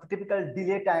with a typical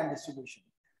delay time distribution.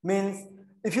 Means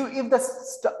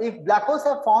if black holes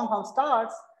have formed from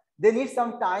stars, they need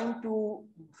some time to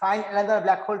find another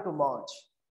black hole to merge.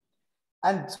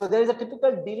 And so there is a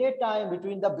typical delay time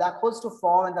between the black holes to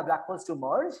form and the black holes to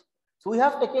merge. So we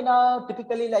have taken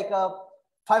typically like a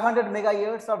 500 mega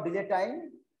years of delay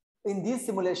time in these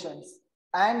simulations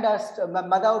and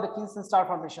made out the Kingston star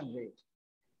formation rate.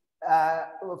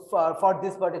 for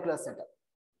this particular setup.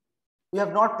 We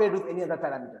have not played with any other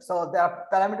parameters. So the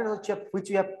parameters which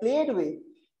we have played with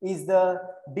is the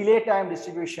delay time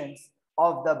distributions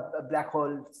of the black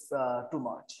holes too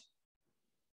much.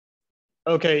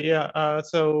 Okay, yeah.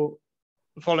 So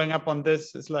following up on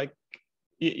this, is like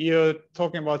you're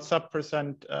talking about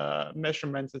sub-percent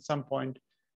measurements at some point.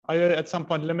 Are you at some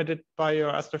point limited by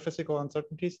your astrophysical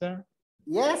uncertainties there?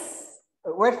 Yes.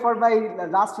 Wait for my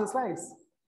last few slides.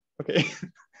 Okay.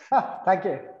 Thank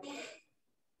you.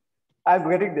 I'm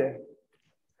getting there.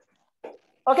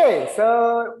 Okay,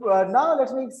 so now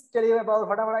let me tell you about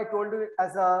whatever I told you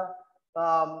as a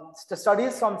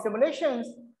studies from simulations.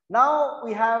 Now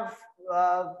we have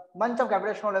a bunch of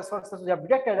gravitational resources. We have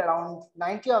detected around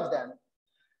 90 of them,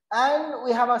 and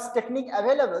we have a technique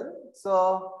available.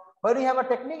 So when we have a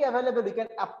technique available, we can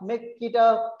make it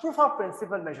a proof of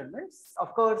principle measurements.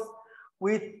 Of course,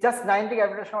 with just 90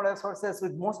 gravitational resources,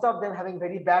 with most of them having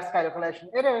very bad sky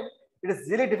localization error, it is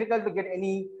really difficult to get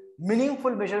any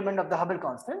meaningful measurement of the Hubble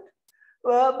constant.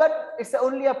 But it's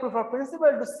only a proof of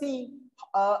principle to see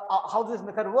how this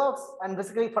method works, and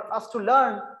basically for us to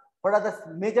learn what are the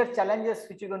major challenges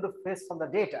which you're going to face from the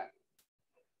data.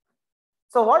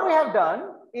 So what we have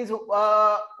done is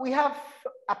we have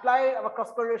applied our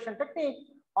cross correlation technique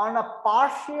on a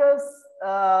partial,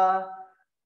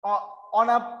 on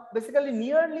a basically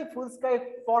nearly full sky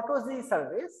photo-Z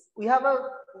surface. We have a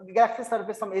galaxy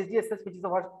surface from HDSS, which is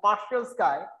a partial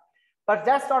sky, but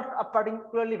that's not a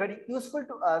particularly very useful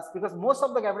to us because most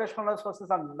of the gravitational sources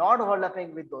are not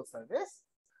overlapping with those surfaces.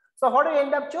 So what we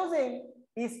end up choosing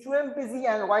is 2MPZ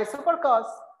and Y supercos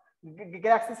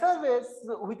galaxy surface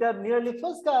with a nearly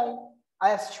full sky. I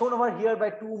have shown over here by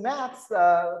two maps,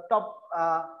 top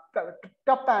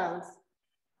panels,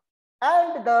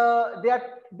 and they are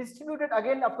distributed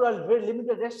again up to a very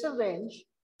limited redshift range,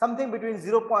 something between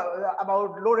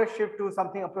about low redshift to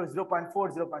something up to 0.4,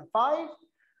 0.5.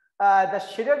 The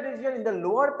shaded region in the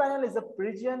lower panel is a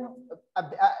region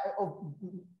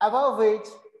above which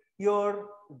your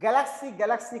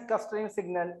galaxy clustering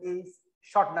signal is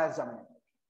short noise dominant.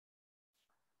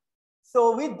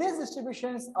 So with these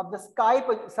distributions of the sky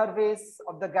surface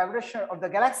of the gravitation of the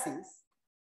galaxies,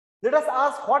 let us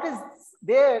ask what is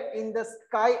there in the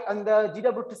sky on the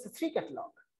GWTC3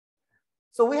 catalog.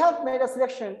 So we have made a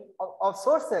selection of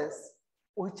sources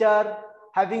which are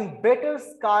having better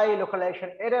sky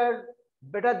localization error,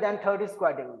 better than 30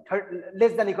 square degree,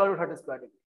 less than equal to 30 square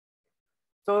degree.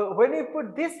 So when we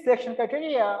put this selection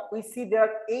criteria, we see there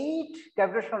are 8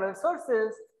 gravitational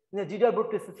sources in the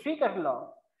GWTC3 catalog.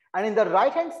 And in the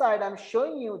right hand side, I'm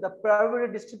showing you the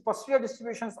probability posterior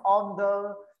distributions of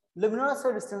the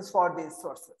luminosity distance for these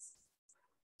sources.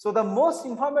 So the most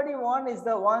informative one is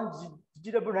the one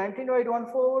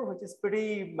GW190814, which is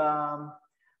pretty on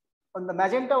the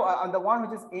magenta, on the one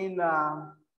which is in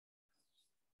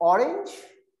orange.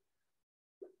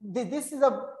 This is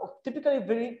a typically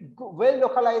very well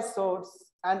localized source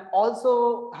and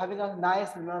also having a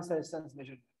nice luminosity distance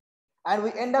measurement. And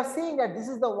we end up seeing that this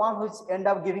is the one which end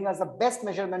up giving us the best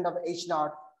measurement of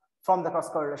H0 from the cross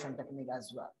correlation technique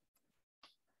as well.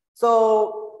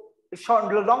 So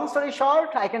long story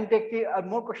short, I can take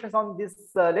more questions on this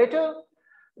later.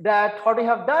 That what we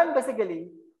have done basically,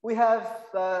 we have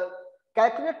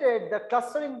calculated the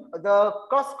clustering, the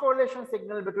cross correlation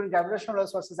signal between gravitational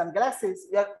sources and galaxies.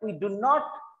 We do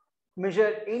not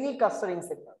measure any clustering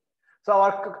signal. So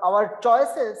our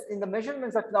choices in the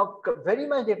measurements are now very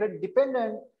much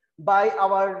dependent by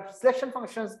our selection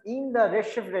functions in the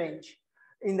redshift range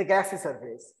in the galaxy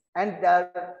surface and the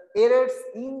errors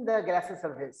in the galaxy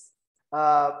surface.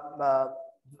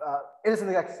 Errors in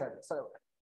the galaxy surface. Sorry.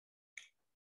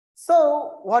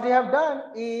 So what we have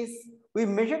done is we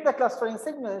measured the clustering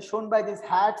signal shown by this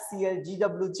hat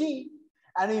CLGWG,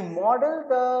 and we modeled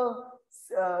the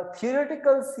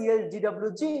theoretical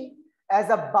CLGWG as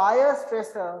a bias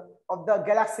tracer of the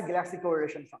galaxy-galaxy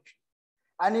correlation function.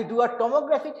 And we do a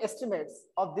tomographic estimates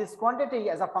of this quantity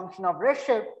as a function of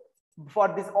redshift for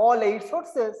these all 8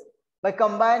 sources by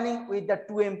combining with the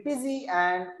 2MPZ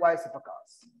and Y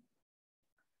supercos.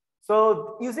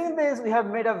 So using this, we have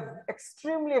made a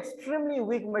extremely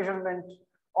weak measurement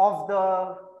of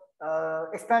the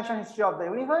expansion history of the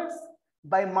universe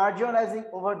by marginalizing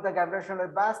over the gravitational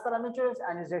bias parameters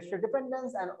and its redshift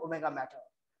dependence and omega matter.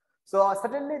 So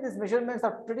certainly these measurements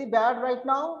are pretty bad right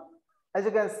now. As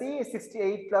you can see,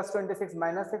 68 plus 26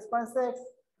 minus 6.6.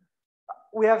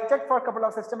 We have checked for a couple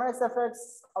of systematic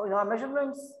effects in our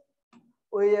measurements.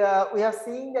 We have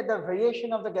seen that the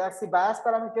variation of the galaxy bias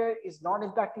parameter is not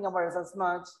impacting our results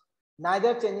much,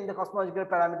 neither changing the cosmological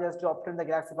parameters to obtain the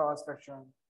galaxy power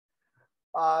spectrum.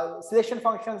 selection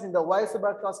functions in the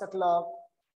Y-Subar class catalog,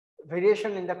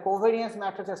 variation in the covariance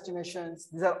matrix estimations,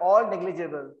 these are all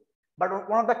negligible. But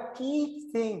one of the key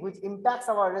things which impacts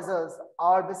our results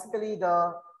are basically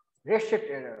the redshift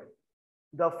error.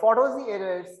 The Fodosy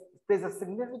errors plays a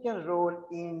significant role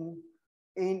in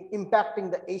impacting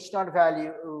the H0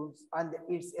 values and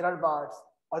its error bars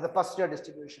or the posterior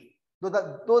distribution.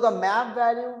 Though the map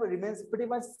value remains pretty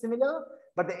much similar,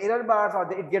 but the error bars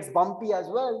or it gets bumpy as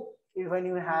well when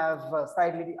you have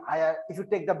slightly higher, if you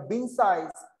take the bin size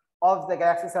of the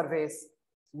galaxy surface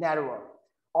narrower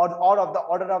or of the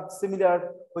order of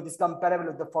similar, which is comparable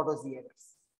with the Fodosy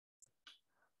errors.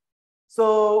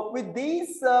 So with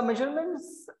these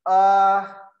measurements,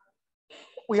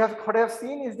 what I have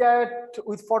seen is that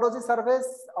with Fodosy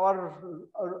surface, our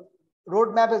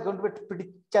roadmap is going to be pretty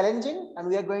challenging, and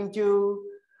we are going to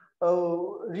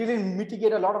really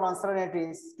mitigate a lot of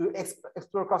uncertainties to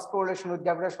explore cross correlation with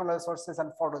gravitational sources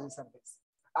and Fodosy surface,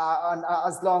 and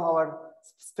as long our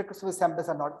spectroscopy samples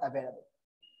are not available.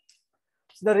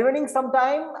 So the remaining some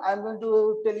time, I'm going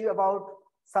to tell you about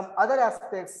some other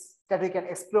aspects that we can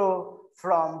explore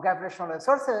from gravitational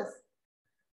sources,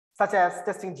 such as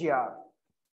testing GR.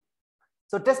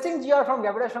 So testing GR from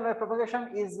gravitational propagation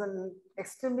is an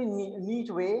extremely neat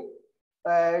way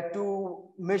to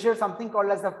measure something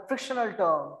called as the frictional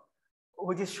term,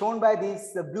 which is shown by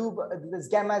this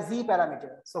gamma z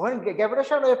parameter. So when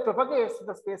gravitational wave propagates to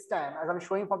the space-time, as I'm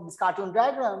showing from this cartoon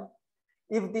diagram,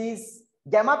 if this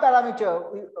gamma parameter,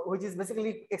 which is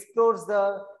basically explores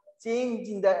the change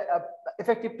in the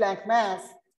effective Planck mass,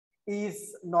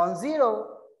 is non-zero,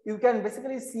 you can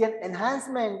basically see an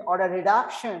enhancement or a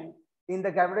reduction in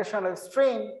the gravitational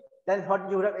strain than what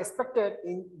you would have expected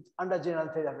under general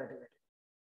theory of relativity.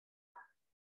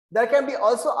 There can be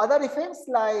also other effects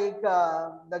like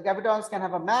the gravitons can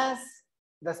have a mass,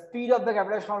 the speed of the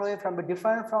gravitational wave can be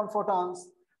different from photons,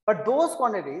 but those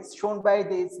quantities shown by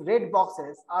these red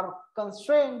boxes are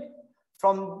constrained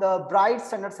from the bright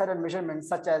standard Saturn measurements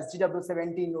such as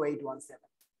GW170817.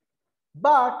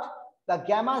 But the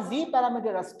gamma z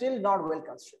parameter are still not well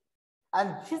constrained.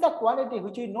 And this is the quantity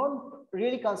which we don't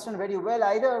really constrain very well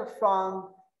either from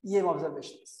EM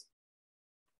observations.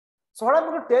 So what I'm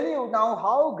going to tell you now,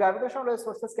 how gravitational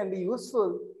sources can be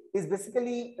useful is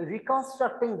basically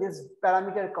reconstructing this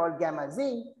parameter called gamma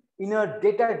z in a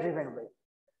data-driven way.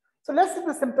 So let's take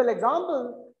a simple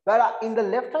example where in the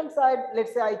left-hand side,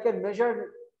 let's say I can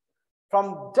measure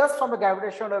just from the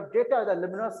gravitational data, the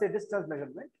luminosity distance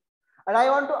measurement. And I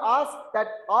want to ask that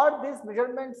are these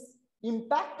measurements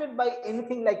impacted by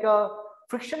anything like a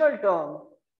frictional term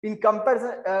in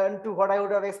comparison to what I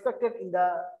would have expected in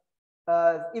the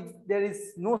if there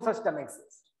is no such term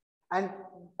exists. And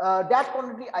that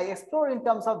quantity I explore in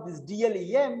terms of this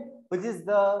DLEM, which is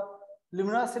the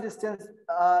luminosity distance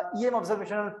EM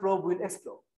observational probe will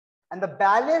explore. And the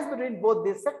balance between both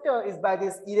this sector is by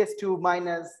this e raised to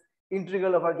minus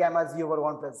integral over gamma z over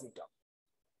 1 plus zeta.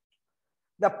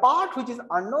 The part which is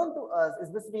unknown to us is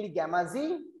basically gamma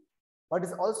z. What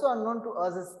is also unknown to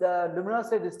us is the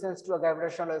luminosity distance to a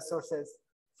gravitational sources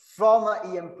from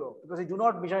an EM probe, because we do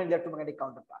not measure electromagnetic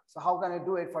counterpart. So how can I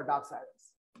do it for dark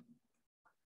silence?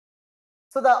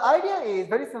 So the idea is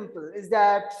very simple, is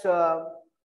that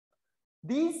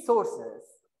these sources,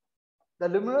 the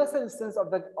luminosity distance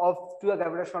to a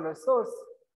gravitational source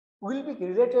will be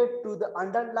related to the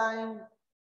underlying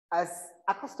as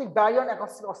acoustic baryon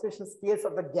acoustic oscillation scales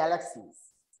of the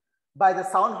galaxies by the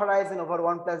sound horizon over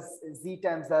 1 plus z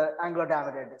times the angular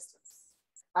diameter distance.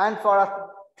 And for a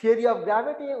theory of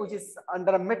gravity, which is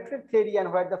under a metric theory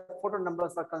and where the photon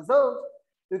numbers are conserved,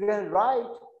 you can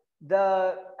write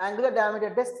the angular diameter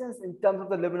distance in terms of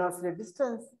the luminosity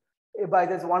distance by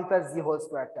this 1 plus z whole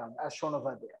square term as shown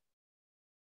over there.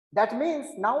 That means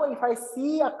now if I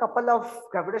see a couple of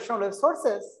gravitational wave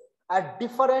sources at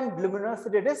different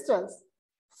luminosity distance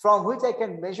from which I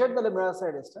can measure the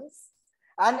luminosity distance,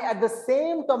 and at the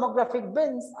same tomographic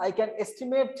bins, I can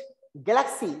estimate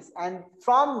galaxies, and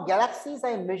from galaxies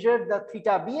I measure the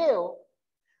theta BAO,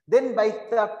 then by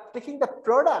taking the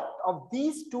product of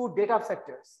these two data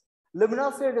sectors,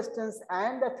 luminosity distance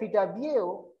and the theta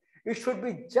BAO, it should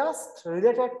be just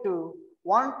related to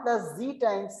 1 plus z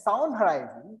times sound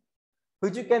horizon,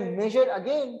 which you can measure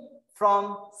again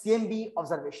from CMB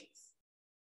observations.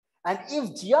 And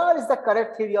if GR is the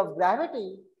correct theory of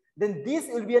gravity, then this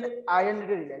will be an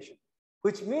identity relation,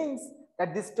 which means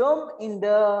that this term in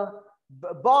the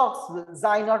box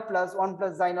xi naught plus 1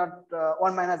 plus xi naught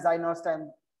 1 minus xi naught times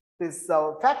this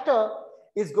factor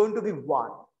is going to be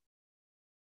 1.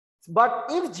 But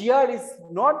if GR is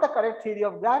not the correct theory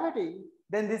of gravity,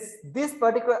 then this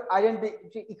particular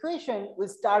identity equation will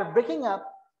start breaking up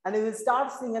and we will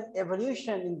start seeing an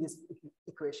evolution in this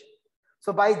equation.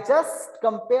 So by just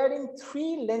comparing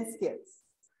 3 length scales,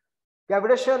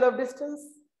 gravitational wave distance,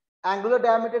 angular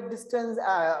diameter distance,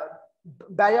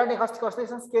 baryonic acoustic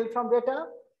oscillation scale from data,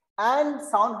 and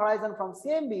sound horizon from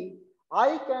CMB,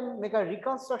 I can make a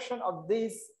reconstruction of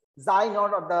this xi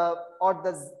naught or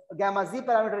the gamma z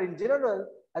parameter in general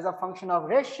as a function of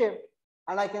redshift,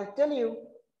 and I can tell you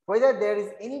whether there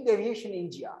is any deviation in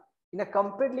GR in a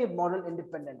completely model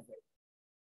independent way.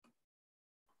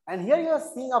 And here you are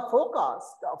seeing a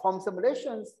forecast from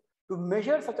simulations to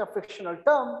measure such a frictional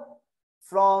term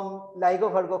from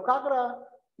LIGO, Virgo, Kagra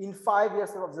in 5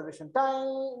 years of observation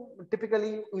time.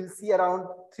 Typically, we'll see around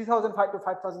 3,005 to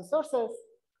 5,000 sources.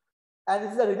 And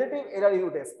this is a relative error you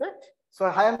would expect. So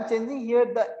I am changing here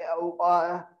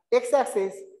the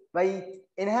x-axis by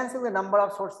enhancing the number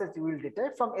of sources you will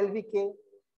detect from LVK.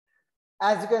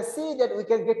 As you can see that we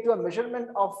can get to a measurement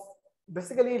of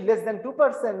basically less than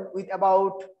 2% with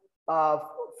about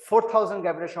 4,000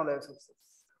 gravitational wave sources,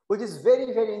 which is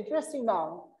very, very interesting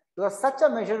now, because such a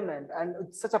measurement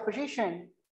and such a precision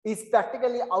is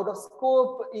practically out of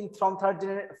scope from third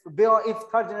generation, if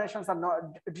third generations are not,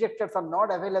 detectors are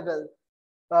not available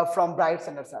from bright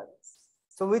standard sirens.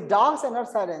 So with dark standard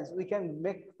sirens, we can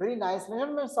make very nice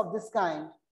measurements of this kind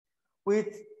with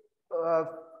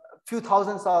few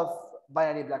thousands of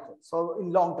binary black holes. So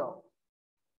in long term.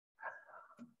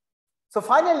 So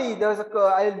finally,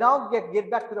 I'll now get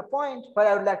back to the point where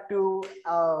I would like to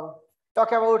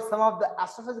talk about some of the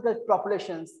astrophysical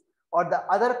populations or the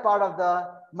other part of the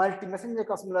multi-messenger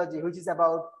cosmology, which is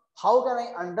about how can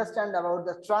I understand about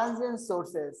the transient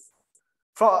sources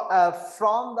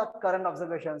from the current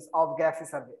observations of galaxy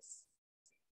surveys.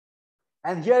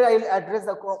 And here I'll address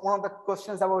one of the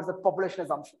questions about the population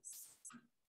assumptions.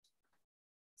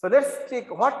 So let's take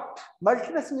what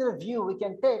multi-messenger view we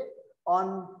can take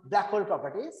on black hole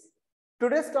properties.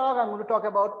 Today's talk, I'm going to talk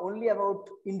only about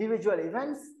individual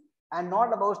events and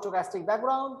not about stochastic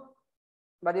background,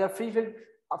 but you are feel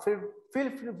free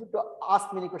to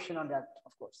ask me any question on that,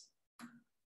 of course.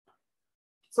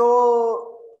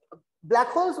 So black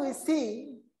holes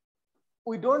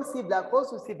we don't see black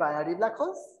holes, we see binary black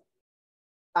holes.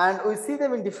 And we see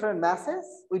them in different masses.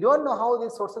 We don't know how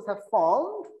these sources have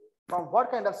formed, from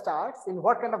what kind of stars, in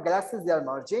what kind of galaxies they are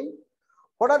merging.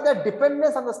 What are their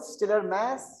dependence on the stellar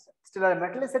mass, stellar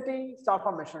metallicity, star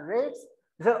formation rates?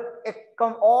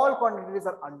 All quantities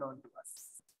are unknown to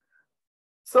us.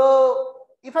 So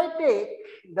if I take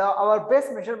our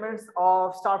best measurements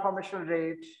of star formation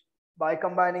rate by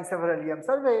combining several EM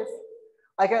surveys,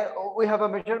 we have a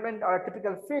measurement or a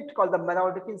typical fit called the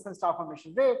Monroe-Dickinson star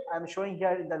formation rate. I'm showing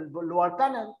here in the lower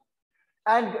panel,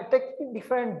 and taking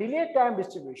different delay time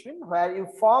distribution where you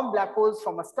form black holes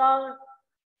from a star,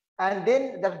 and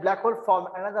then that black hole form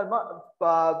another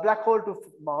black hole to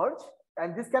merge.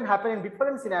 And this can happen in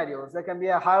different scenarios. There can be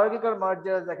a hierarchical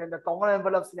mergers, there can be a common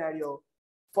envelope scenario.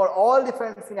 For all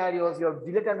different scenarios, your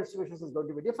delay time distributions is going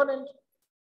to be different.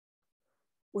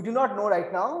 We do not know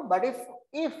right now, but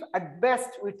if at best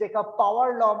we take a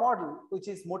power law model, which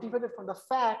is motivated from the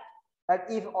fact that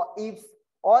if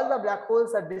all the black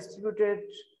holes are distributed,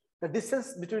 the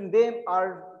distance between them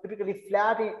are typically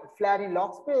flat in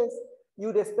log space, you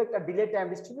would expect a delay time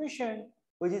distribution,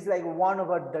 which is like 1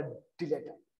 over the delay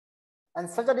time. And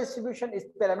such a distribution is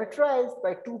parameterized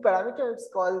by 2 parameters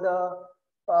called the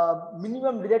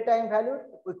minimum delay time value,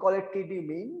 we call it TD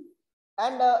mean,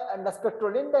 and the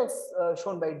spectral index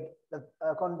shown by the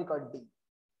quantity called D.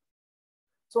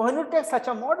 So when you take such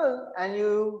a model and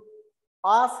you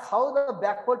ask how the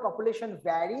black hole population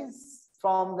varies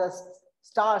from the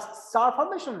star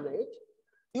formation rate,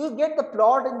 you get the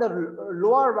plot in the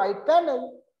lower right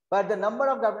panel where the number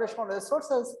of gravitational wave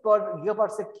sources per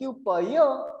gigaparsec cube per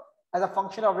year as a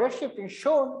function of redshift is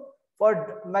shown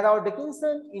for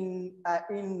Monroe-Dickinson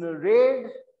in red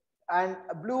and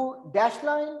blue dashed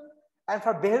line, and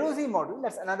for Behrouz model,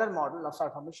 that's another model of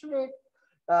star formation rate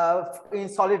in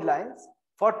solid lines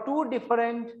for 2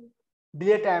 different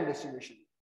delay time distribution.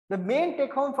 The main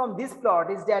take home from this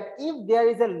plot is that if there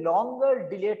is a longer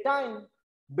delay time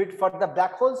bit for the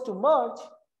black holes to merge,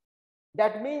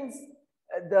 that means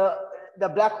the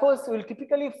black holes will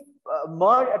typically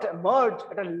merge at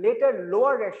a later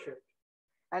lower redshift,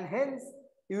 and hence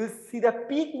you will see the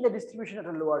peak in the distribution at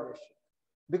a lower redshift,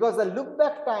 because the look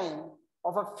back time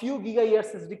of a few giga years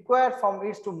is required from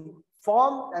it to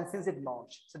form and since it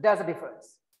merged. So that's a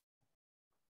difference.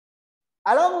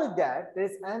 Along with that, there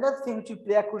is another thing which will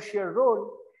play a crucial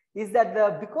role, is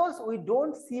that because we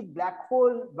don't see black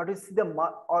hole, but we see the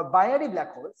or binary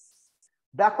black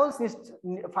holes needs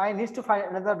to find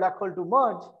another black hole to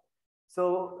merge.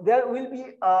 So there will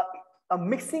be a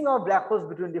mixing of black holes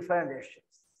between different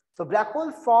redshifts. So black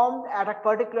hole formed at a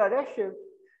particular redshift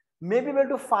may be able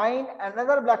to find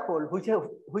another black hole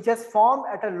which has formed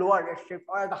at a lower redshift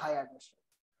or at a higher redshift.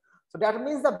 So that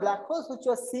means the black holes which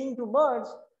you are seeing to merge,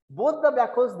 both the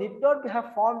black holes need not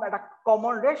have formed at a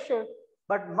common redshift,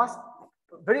 but must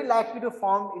very likely to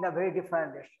form in a very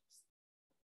different redshifts.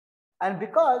 And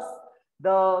because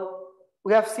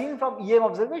we have seen from EM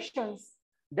observations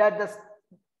that the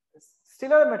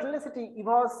stellar metallicity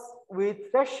evolves with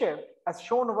redshift, as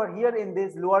shown over here in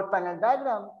this lower panel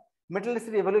diagram,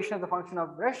 metallicity evolution as a function of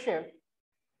redshift,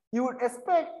 you would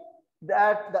expect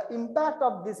that the impact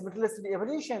of this metallicity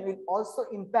evolution will also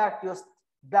impact your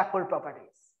black hole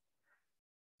properties.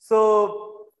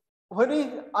 So when we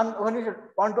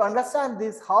want to understand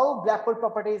this, how black hole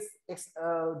properties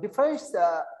differs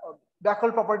black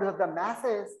hole properties of the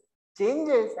masses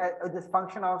changes as this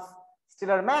function of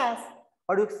stellar mass,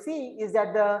 what you see is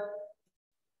that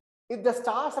if the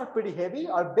stars are pretty heavy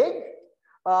or big,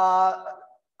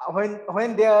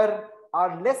 when there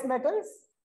are less metals,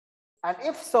 and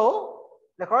if so,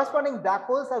 the corresponding black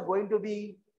holes are going to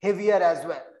be heavier as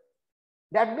well.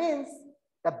 That means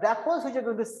the black holes which are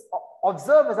going to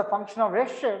observe as a function of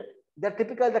redshift, they're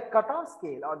typically the cutoff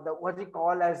scale, or what we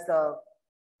call as the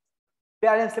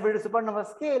parent stability supernova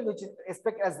scale, which is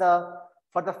expect as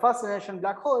for the first generation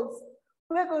black holes.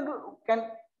 We are going to can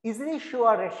easily show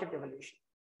our redshift evolution.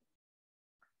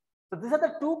 So these are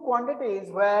the two quantities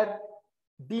where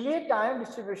delay time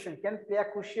distribution can play a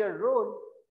crucial role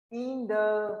in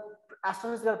the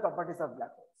astrophysical properties of black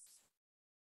holes.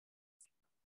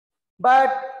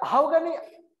 But how can we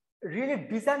really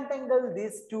disentangle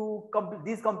these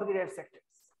complicated sectors?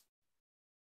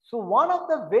 So one of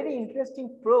the very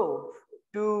interesting probes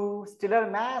to stellar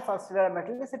mass or stellar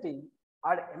metallicity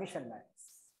are emission lines.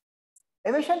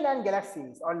 Emission line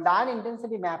galaxies or line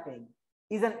intensity mapping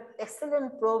is an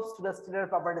excellent probe to the stellar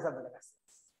properties of the galaxies.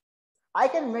 I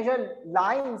can measure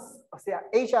lines, say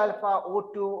H alpha,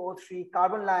 O2, O3,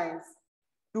 carbon lines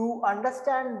to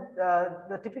understand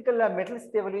the typical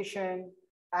metallicity evolution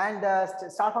and the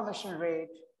star formation rate,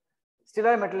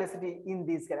 stellar metallicity in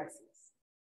these galaxies.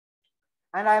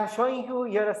 And I am showing you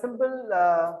here a simple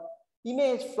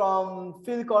image from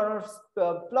Phil Connor's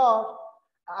plot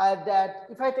that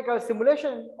if I take a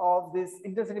simulation of this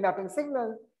intensity mapping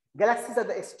signal, galaxies are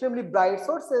the extremely bright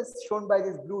sources shown by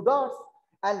these blue dots,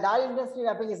 and light intensity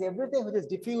mapping is everything which is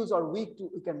diffuse or weak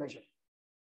we can measure.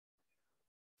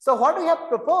 So what we have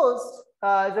proposed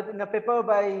is that in a paper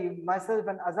by myself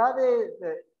and Azadeh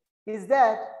is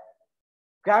that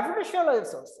gravitational wave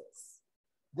sources,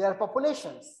 their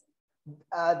populations,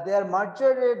 their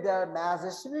merger rate, their mass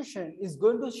distribution is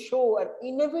going to show an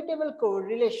inevitable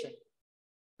correlation.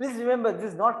 Please remember,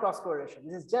 this is not cross correlation.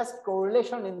 This is just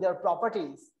correlation in their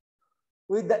properties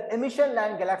with the emission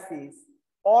line galaxies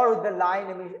or with the line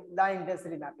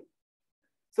intensity mapping.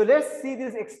 So let's see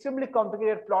this extremely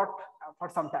complicated plot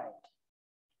for some time.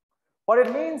 What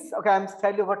it means, okay, I'm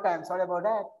slightly over time, sorry about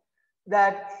that.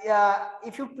 That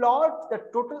if you plot the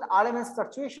total RMS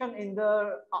fluctuation in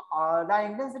the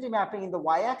line intensity mapping in the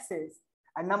y-axis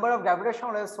and number of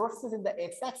gravitational wave sources in the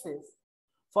x-axis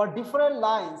for different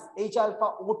lines, H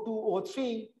alpha, O2,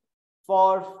 O3,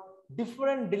 for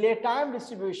different delay time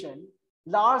distribution,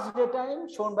 large delay time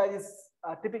shown by this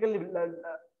typically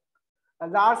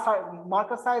large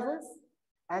marker sizes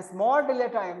and small delay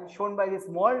time shown by these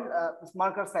small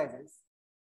marker sizes,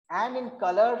 and in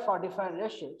color for different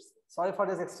redshifts. Sorry for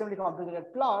this extremely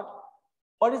complicated plot.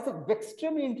 What is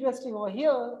extremely interesting over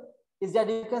here is that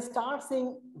you can start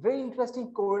seeing very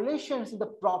interesting correlations in the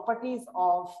properties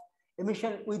of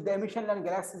emission with the emission line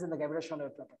galaxies and the gravitational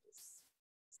wave properties.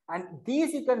 And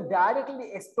these you can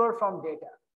directly explore from data.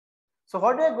 So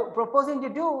what we are proposing to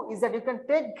do is that you can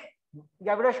take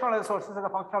gravitational wave sources as a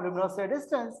function of luminosity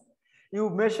distance. You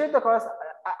measure the course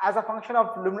as a function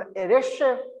of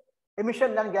redshift,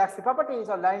 emission line galaxy properties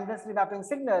or line intensity mapping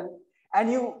signal,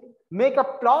 and you make a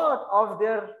plot of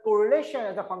their correlation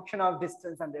as a function of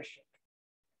distance and redshift.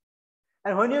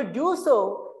 And when you do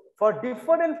so, for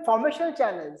different formation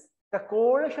channels, the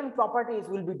correlation properties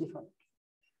will be different.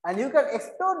 And you can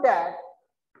explore that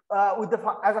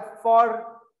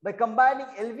by combining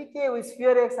LVK with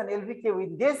sphere X and LVK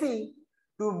with DESI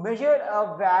to measure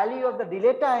a value of the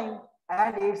delay time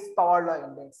and its power law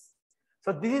index.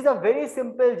 So this is a very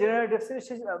simple generative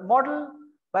model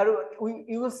where we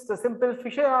use the simple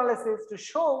Fisher analysis to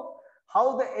show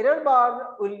how the error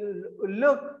bar will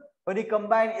look when you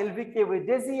combine LVK with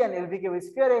DESI and LVK with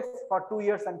sphere X for 2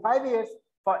 years and 5 years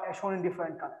for shown in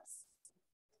different colors.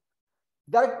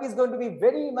 That is going to be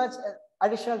very much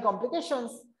additional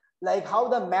complications like how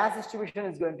the mass distribution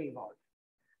is going to evolve.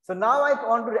 So now I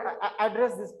want to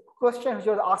address this question which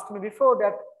was asked me before,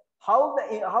 that how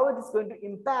it is going to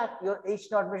impact your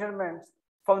H0 measurements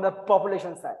from the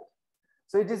population side.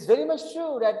 So it is very much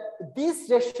true that this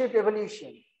redshift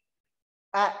evolution,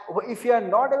 if you are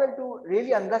not able to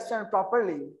really understand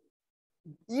properly,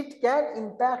 it can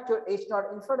impact your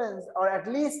H0 inference, or at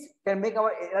least can make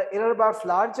our error bars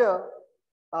larger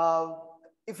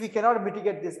if we cannot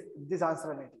mitigate this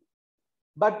uncertainty.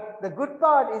 But the good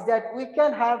part is that we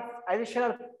can have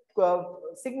additional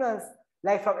signals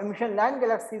like from emission line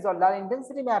galaxies or line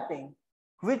intensity mapping,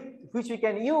 which we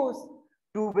can use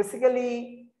to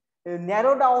basically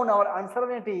narrow down our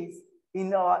uncertainties in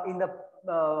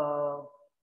the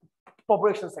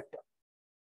population sector.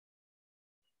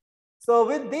 So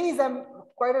with these, I'm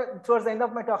quite towards the end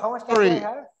of my talk. How much time do I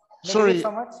have? Sorry.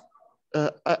 So much.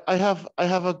 I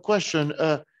have a question.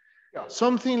 Yeah.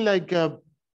 Something like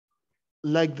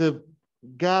the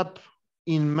gap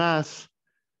in mass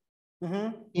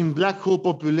in black hole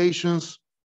populations,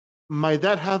 might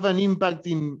that have an impact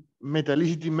in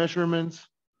metallicity measurements?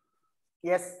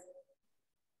 Yes,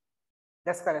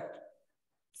 that's correct.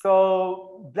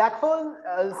 So black hole,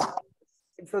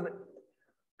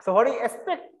 so what do you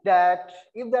expect that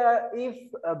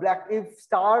if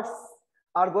stars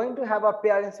are going to have a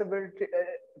pair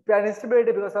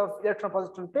instability because of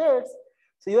electron-positron pairs,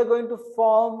 so you are going to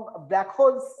form black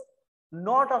holes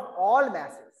not of all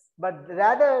masses, but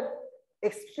rather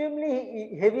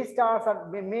extremely heavy stars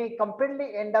may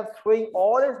completely end up throwing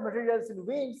all its materials in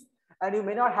winds, and you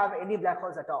may not have any black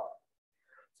holes at all.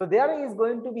 So there is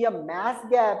going to be a mass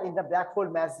gap in the black hole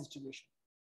mass distribution.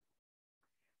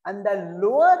 And the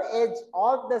lower edge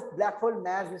of this black hole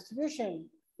mass distribution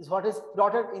is what is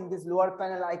plotted in this lower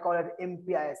panel. I call it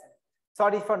MPISM.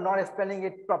 Sorry for not explaining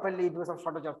it properly because of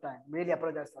shortage of time. Really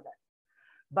apologize for that.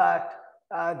 But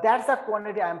that's the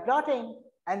quantity I'm plotting.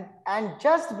 And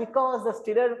just because the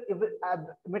stellar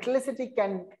metallicity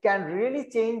can really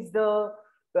change the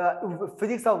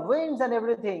physics of winds and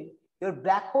everything, your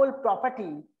black hole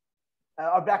property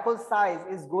or black hole size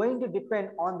is going to depend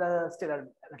on the stellar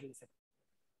metallicity.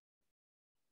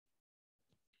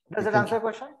 Does that answer your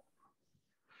question?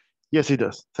 Yes, it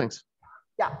does. Thanks.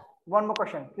 Yeah. One more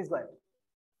question. Please go ahead.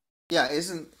 Yeah,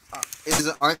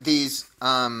 aren't these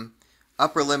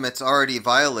upper limits already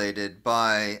violated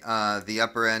by the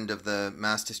upper end of the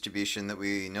mass distribution that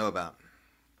we know about?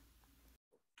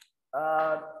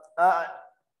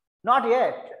 Not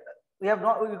yet. We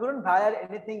couldn't violate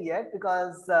anything yet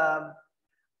because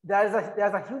there's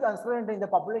a huge uncertainty in the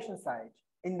population side,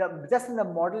 just in the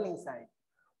modeling side.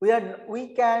 We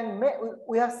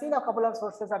have seen a couple of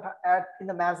sources in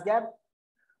the mass gap,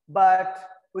 but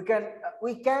we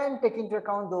can take into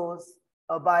account those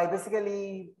by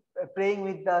basically playing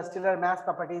with the stellar mass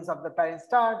properties of the parent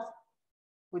stars,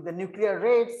 with the nuclear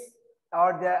rates,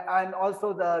 and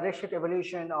also the redshift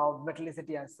evolution of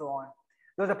metallicity and so on.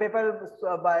 There was a paper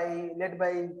led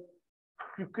by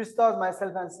Christos,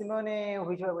 myself, and Simone,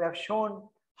 which we have shown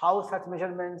how such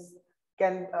measurements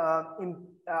can,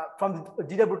 from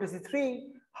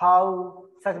GWTC3, how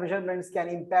such measurements can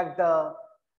impact the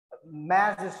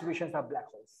mass distributions of black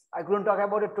holes. I couldn't talk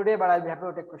about it today, but I'll be happy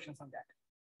to take questions on that.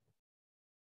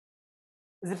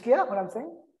 Is it clear what I'm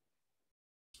saying?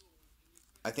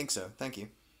 I think so. Thank you.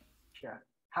 Sure.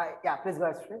 Hi. Yeah, please go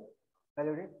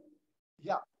ahead.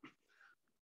 Yeah.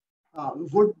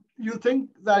 Would you think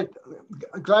that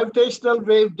gravitational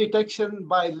wave detection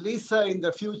by LISA in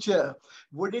the future,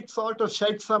 would it sort of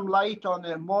shed some light on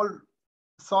a more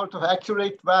sort of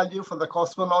accurate value for the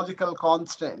cosmological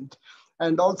constant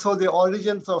and also the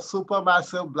origins of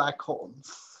supermassive black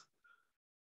holes?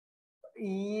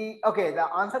 Okay, the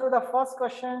answer to the first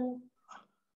question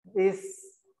is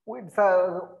we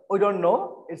don't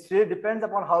know. It really depends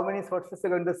upon how many sources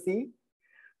you're going to see.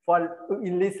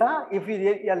 In LISA, if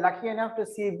we are lucky enough to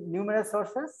see numerous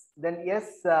sources, then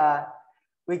yes,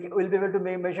 we will be able to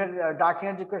measure dark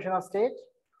energy equation of state.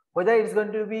 Whether it's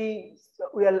going to be,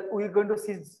 we're going to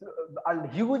see a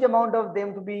huge amount of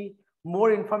them to be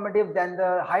more informative than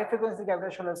the high frequency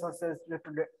gravitational sources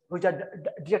which are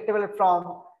detectable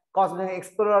from Cosmic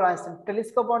Explorer Einstein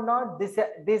telescope or not.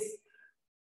 This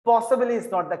possibly is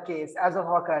not the case as of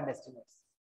our current estimates.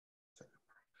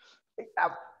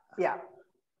 Yeah.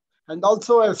 And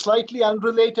also a slightly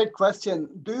unrelated question.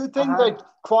 Do you think that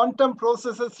quantum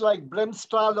processes like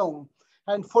Bremsstrahlung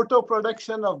and photo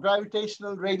production of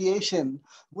gravitational radiation,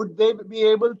 would they be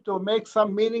able to make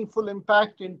some meaningful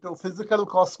impact into physical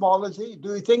cosmology?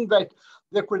 Do you think that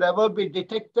they could ever be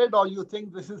detected, or you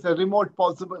think this is a remote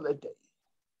possibility?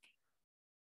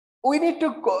 We need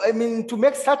to, I mean, to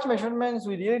make such measurements,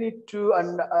 we really need to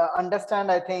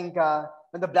understand, I think,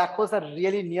 when the black holes are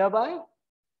really nearby,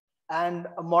 and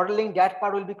modeling that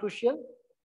part will be crucial.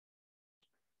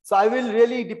 So I will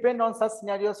really depend on such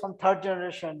scenarios from third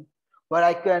generation, where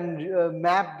I can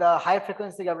map the high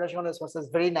frequency gravitational sources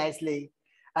very nicely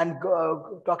and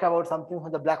talk about something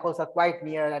when the black holes are quite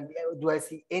near, and do I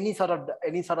see any sort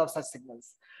of such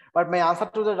signals. But my answer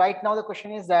to the right now, the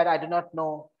question is that I do not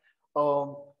know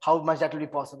how much that will be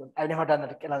possible. I've never done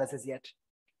that analysis yet.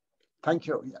 Thank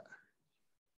you. Yeah.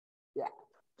 Yeah.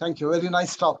 Thank you. Very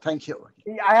nice talk. Thank you.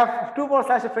 I have 2 more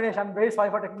slides to finish. I'm very sorry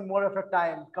for taking more of your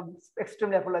time.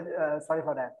 Extremely sorry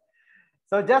for that.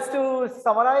 So just to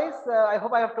summarize, I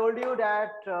hope I have told you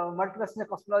that multi-messenger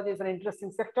cosmology is an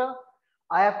interesting sector.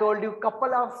 I have told you a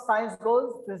couple of science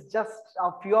goals. This is just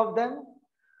a few of them,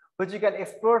 which you can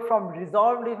explore from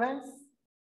resolved events.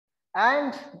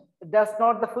 And that's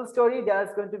not the full story.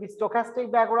 There's going to be stochastic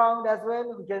background as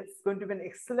well, which is going to be an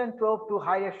excellent probe to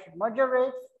high merger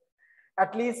rates.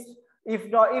 At least, if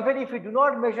not, even if we do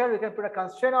not measure, we can put a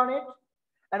constraint on it.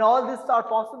 And all this are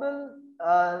possible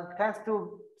thanks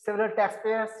to several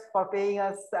taxpayers for paying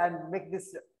us and make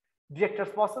this detectors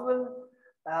possible.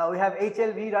 We have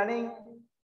HLV running,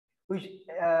 which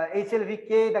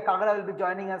HLVK, the Kagara will be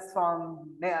joining us from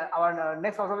our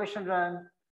next observation run.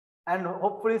 And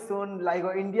hopefully soon,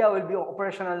 LIGO India will be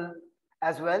operational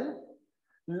as well.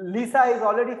 LISA is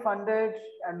already funded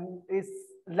and is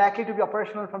likely to be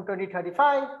operational from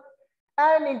 2035.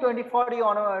 And in 2040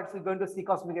 onwards, we're going to see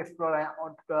Cosmic Explorer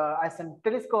Einstein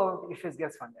telescope if it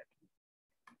gets funded.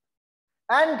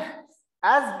 And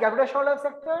as gravitational wave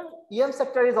sector, EM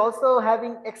sector is also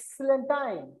having excellent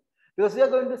time, because we are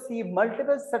going to see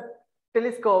multiple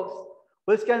telescopes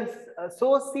which can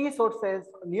see sources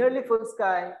nearly full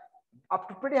sky up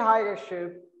to pretty high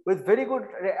redshift with very good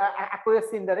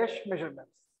accuracy in the redshift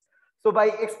measurements. So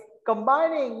by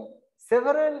combining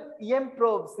several EM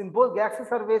probes in both galaxy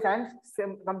surveys and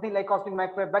something like cosmic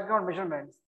microwave background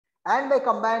measurements, and by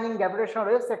combining gravitational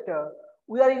wave sector,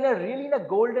 we are really in a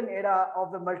golden era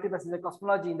of the multi-messenger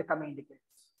cosmology in the coming decades.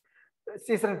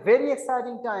 It's a very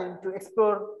exciting time to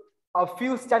explore a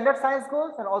few standard science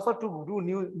goals and also to do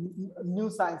new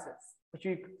sciences, which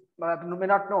we may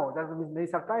not know. There will be many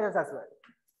surprises as well.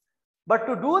 But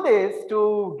to do this,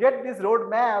 to get this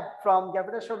roadmap from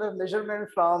gravitational measurement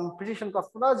from precision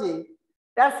cosmology,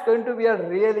 that's going to be a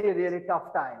really, really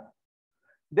tough time.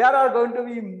 There are going to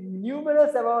be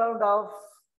numerous amount of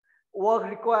work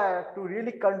required to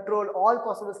really control all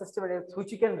possible system events,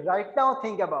 which you can right now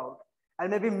think about,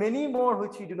 and maybe many more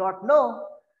which you do not know.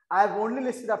 I have only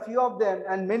listed a few of them,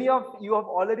 and many of you have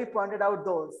already pointed out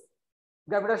those.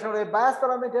 Gravitational wave bias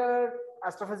parameter,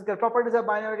 astrophysical properties of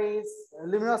binaries,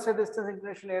 luminous wave distance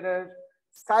inclination error,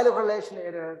 sky localization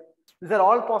error. These are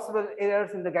all possible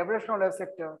errors in the gravitational wave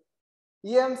sector.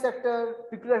 EM sector,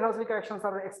 peculiar velocity corrections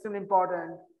are extremely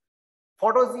important.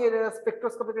 Photo-Z errors,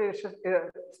 spectroscopic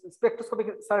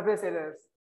surface errors.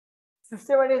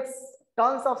 Systematics,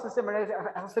 tons of systematics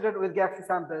associated with galaxy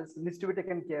samples needs to be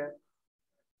taken care.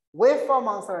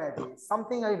 Waveform uncertainty,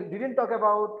 something I didn't talk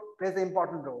about, plays an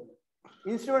important role.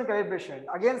 Instrument calibration,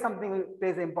 again, something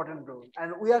plays an important role.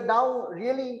 And we are now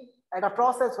really at a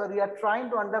process where we are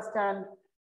trying to understand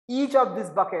each of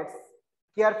these buckets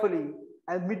carefully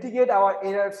and mitigate our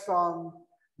errors from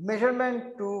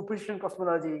measurement to precision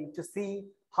cosmology to see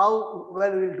how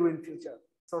well we will do in future.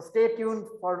 So stay tuned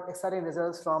for exciting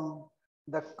results from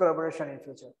the collaboration in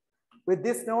future. With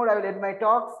this note, I will end my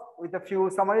talks with a few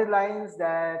summary lines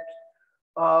that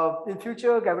in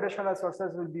future, gravitational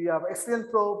sources will be an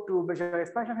excellent probe to measure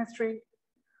expansion history.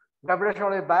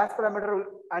 Gravitational bias parameter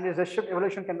and its redshift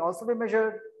evolution can also be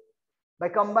measured. By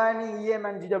combining EM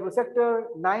and GW sector,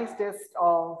 nice test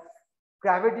of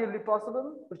gravity will be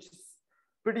possible, which is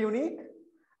pretty unique.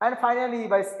 And finally,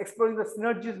 by exploring the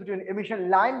synergies between emission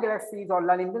line galaxies or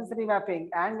line intensity mapping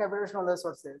and gravitational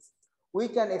sources, we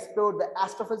can explore the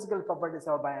astrophysical properties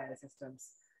of binary systems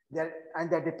and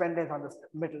their dependence on the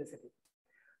metallicity.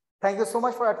 Thank you so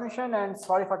much for your attention, and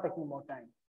sorry for taking more time.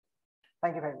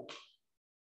 Thank you very much.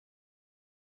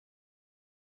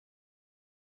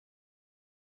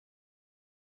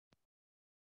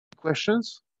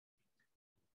 Questions?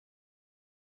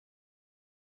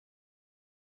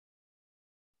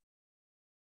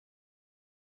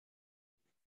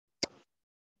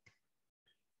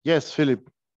 Yes, Philip,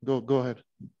 go ahead.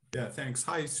 Yeah, thanks.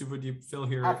 Hi, Suvodip, Phil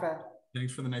here. Hi,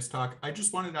 Thanks for the nice talk. I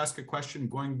just wanted to ask a question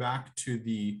going back to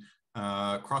the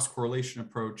cross-correlation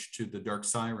approach to the dark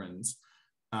sirens,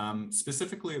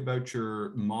 specifically about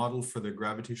your model for the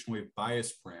gravitational wave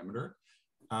bias parameter.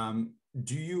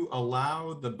 Do you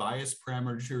allow the bias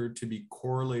parameter to be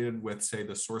correlated with, say,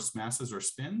 the source masses or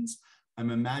spins?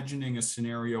 I'm imagining a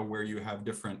scenario where you have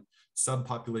different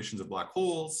subpopulations of black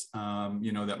holes,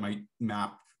 you know, that might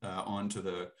map onto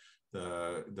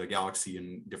the galaxy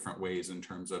in different ways in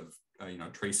terms of, you know,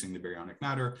 tracing the baryonic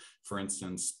matter. For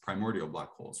instance, primordial black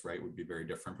holes, right, would be very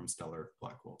different from stellar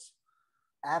black holes.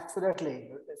 Absolutely.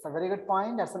 It's a very good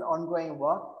point. That's an ongoing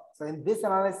work. So in this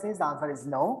analysis, the answer is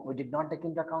no. We did not take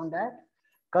into account that.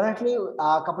 Currently,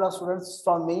 a couple of students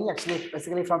from me, actually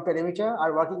basically from perimeter,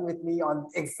 are working with me on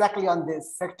exactly on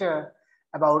this sector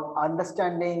about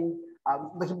understanding,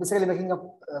 basically making a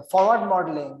forward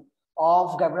modeling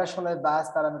of gravitational bias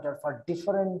parameter for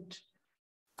different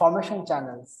formation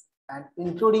channels and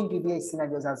including PBH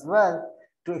scenarios as well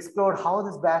to explore how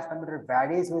this bias parameter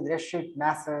varies with redshift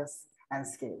masses and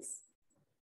scales.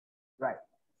 Right.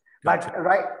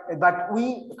 But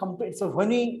we complete, so when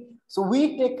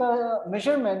we take a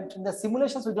measurement in the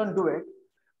simulations, we don't do it,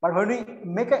 but when we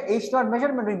make a H0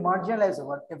 measurement, we marginalize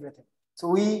over everything. So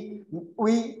we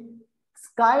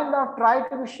kind of try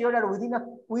to be sure that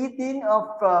within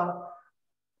a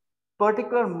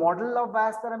particular model of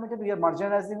bias parameter, we are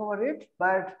marginalizing over it,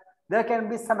 but there can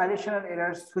be some additional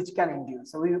errors which can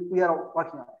induce. So we are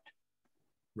working on it.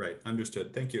 Right,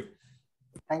 understood. Thank you.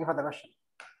 Thank you for the question.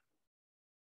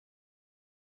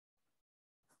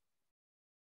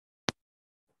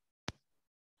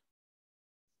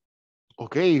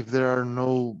 Okay, if there are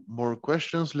no more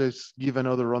questions, let's give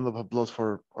another round of applause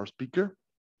for our speaker.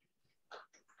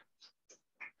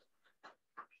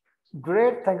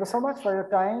 Great, thank you so much for your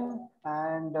time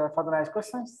and for the nice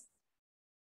questions.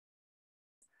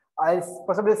 I'll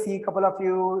possibly see a couple of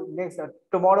you next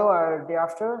tomorrow or day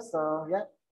after. So yeah,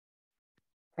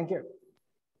 thank you.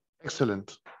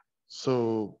 Excellent.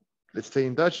 So let's stay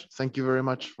in touch. Thank you very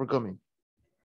much for coming.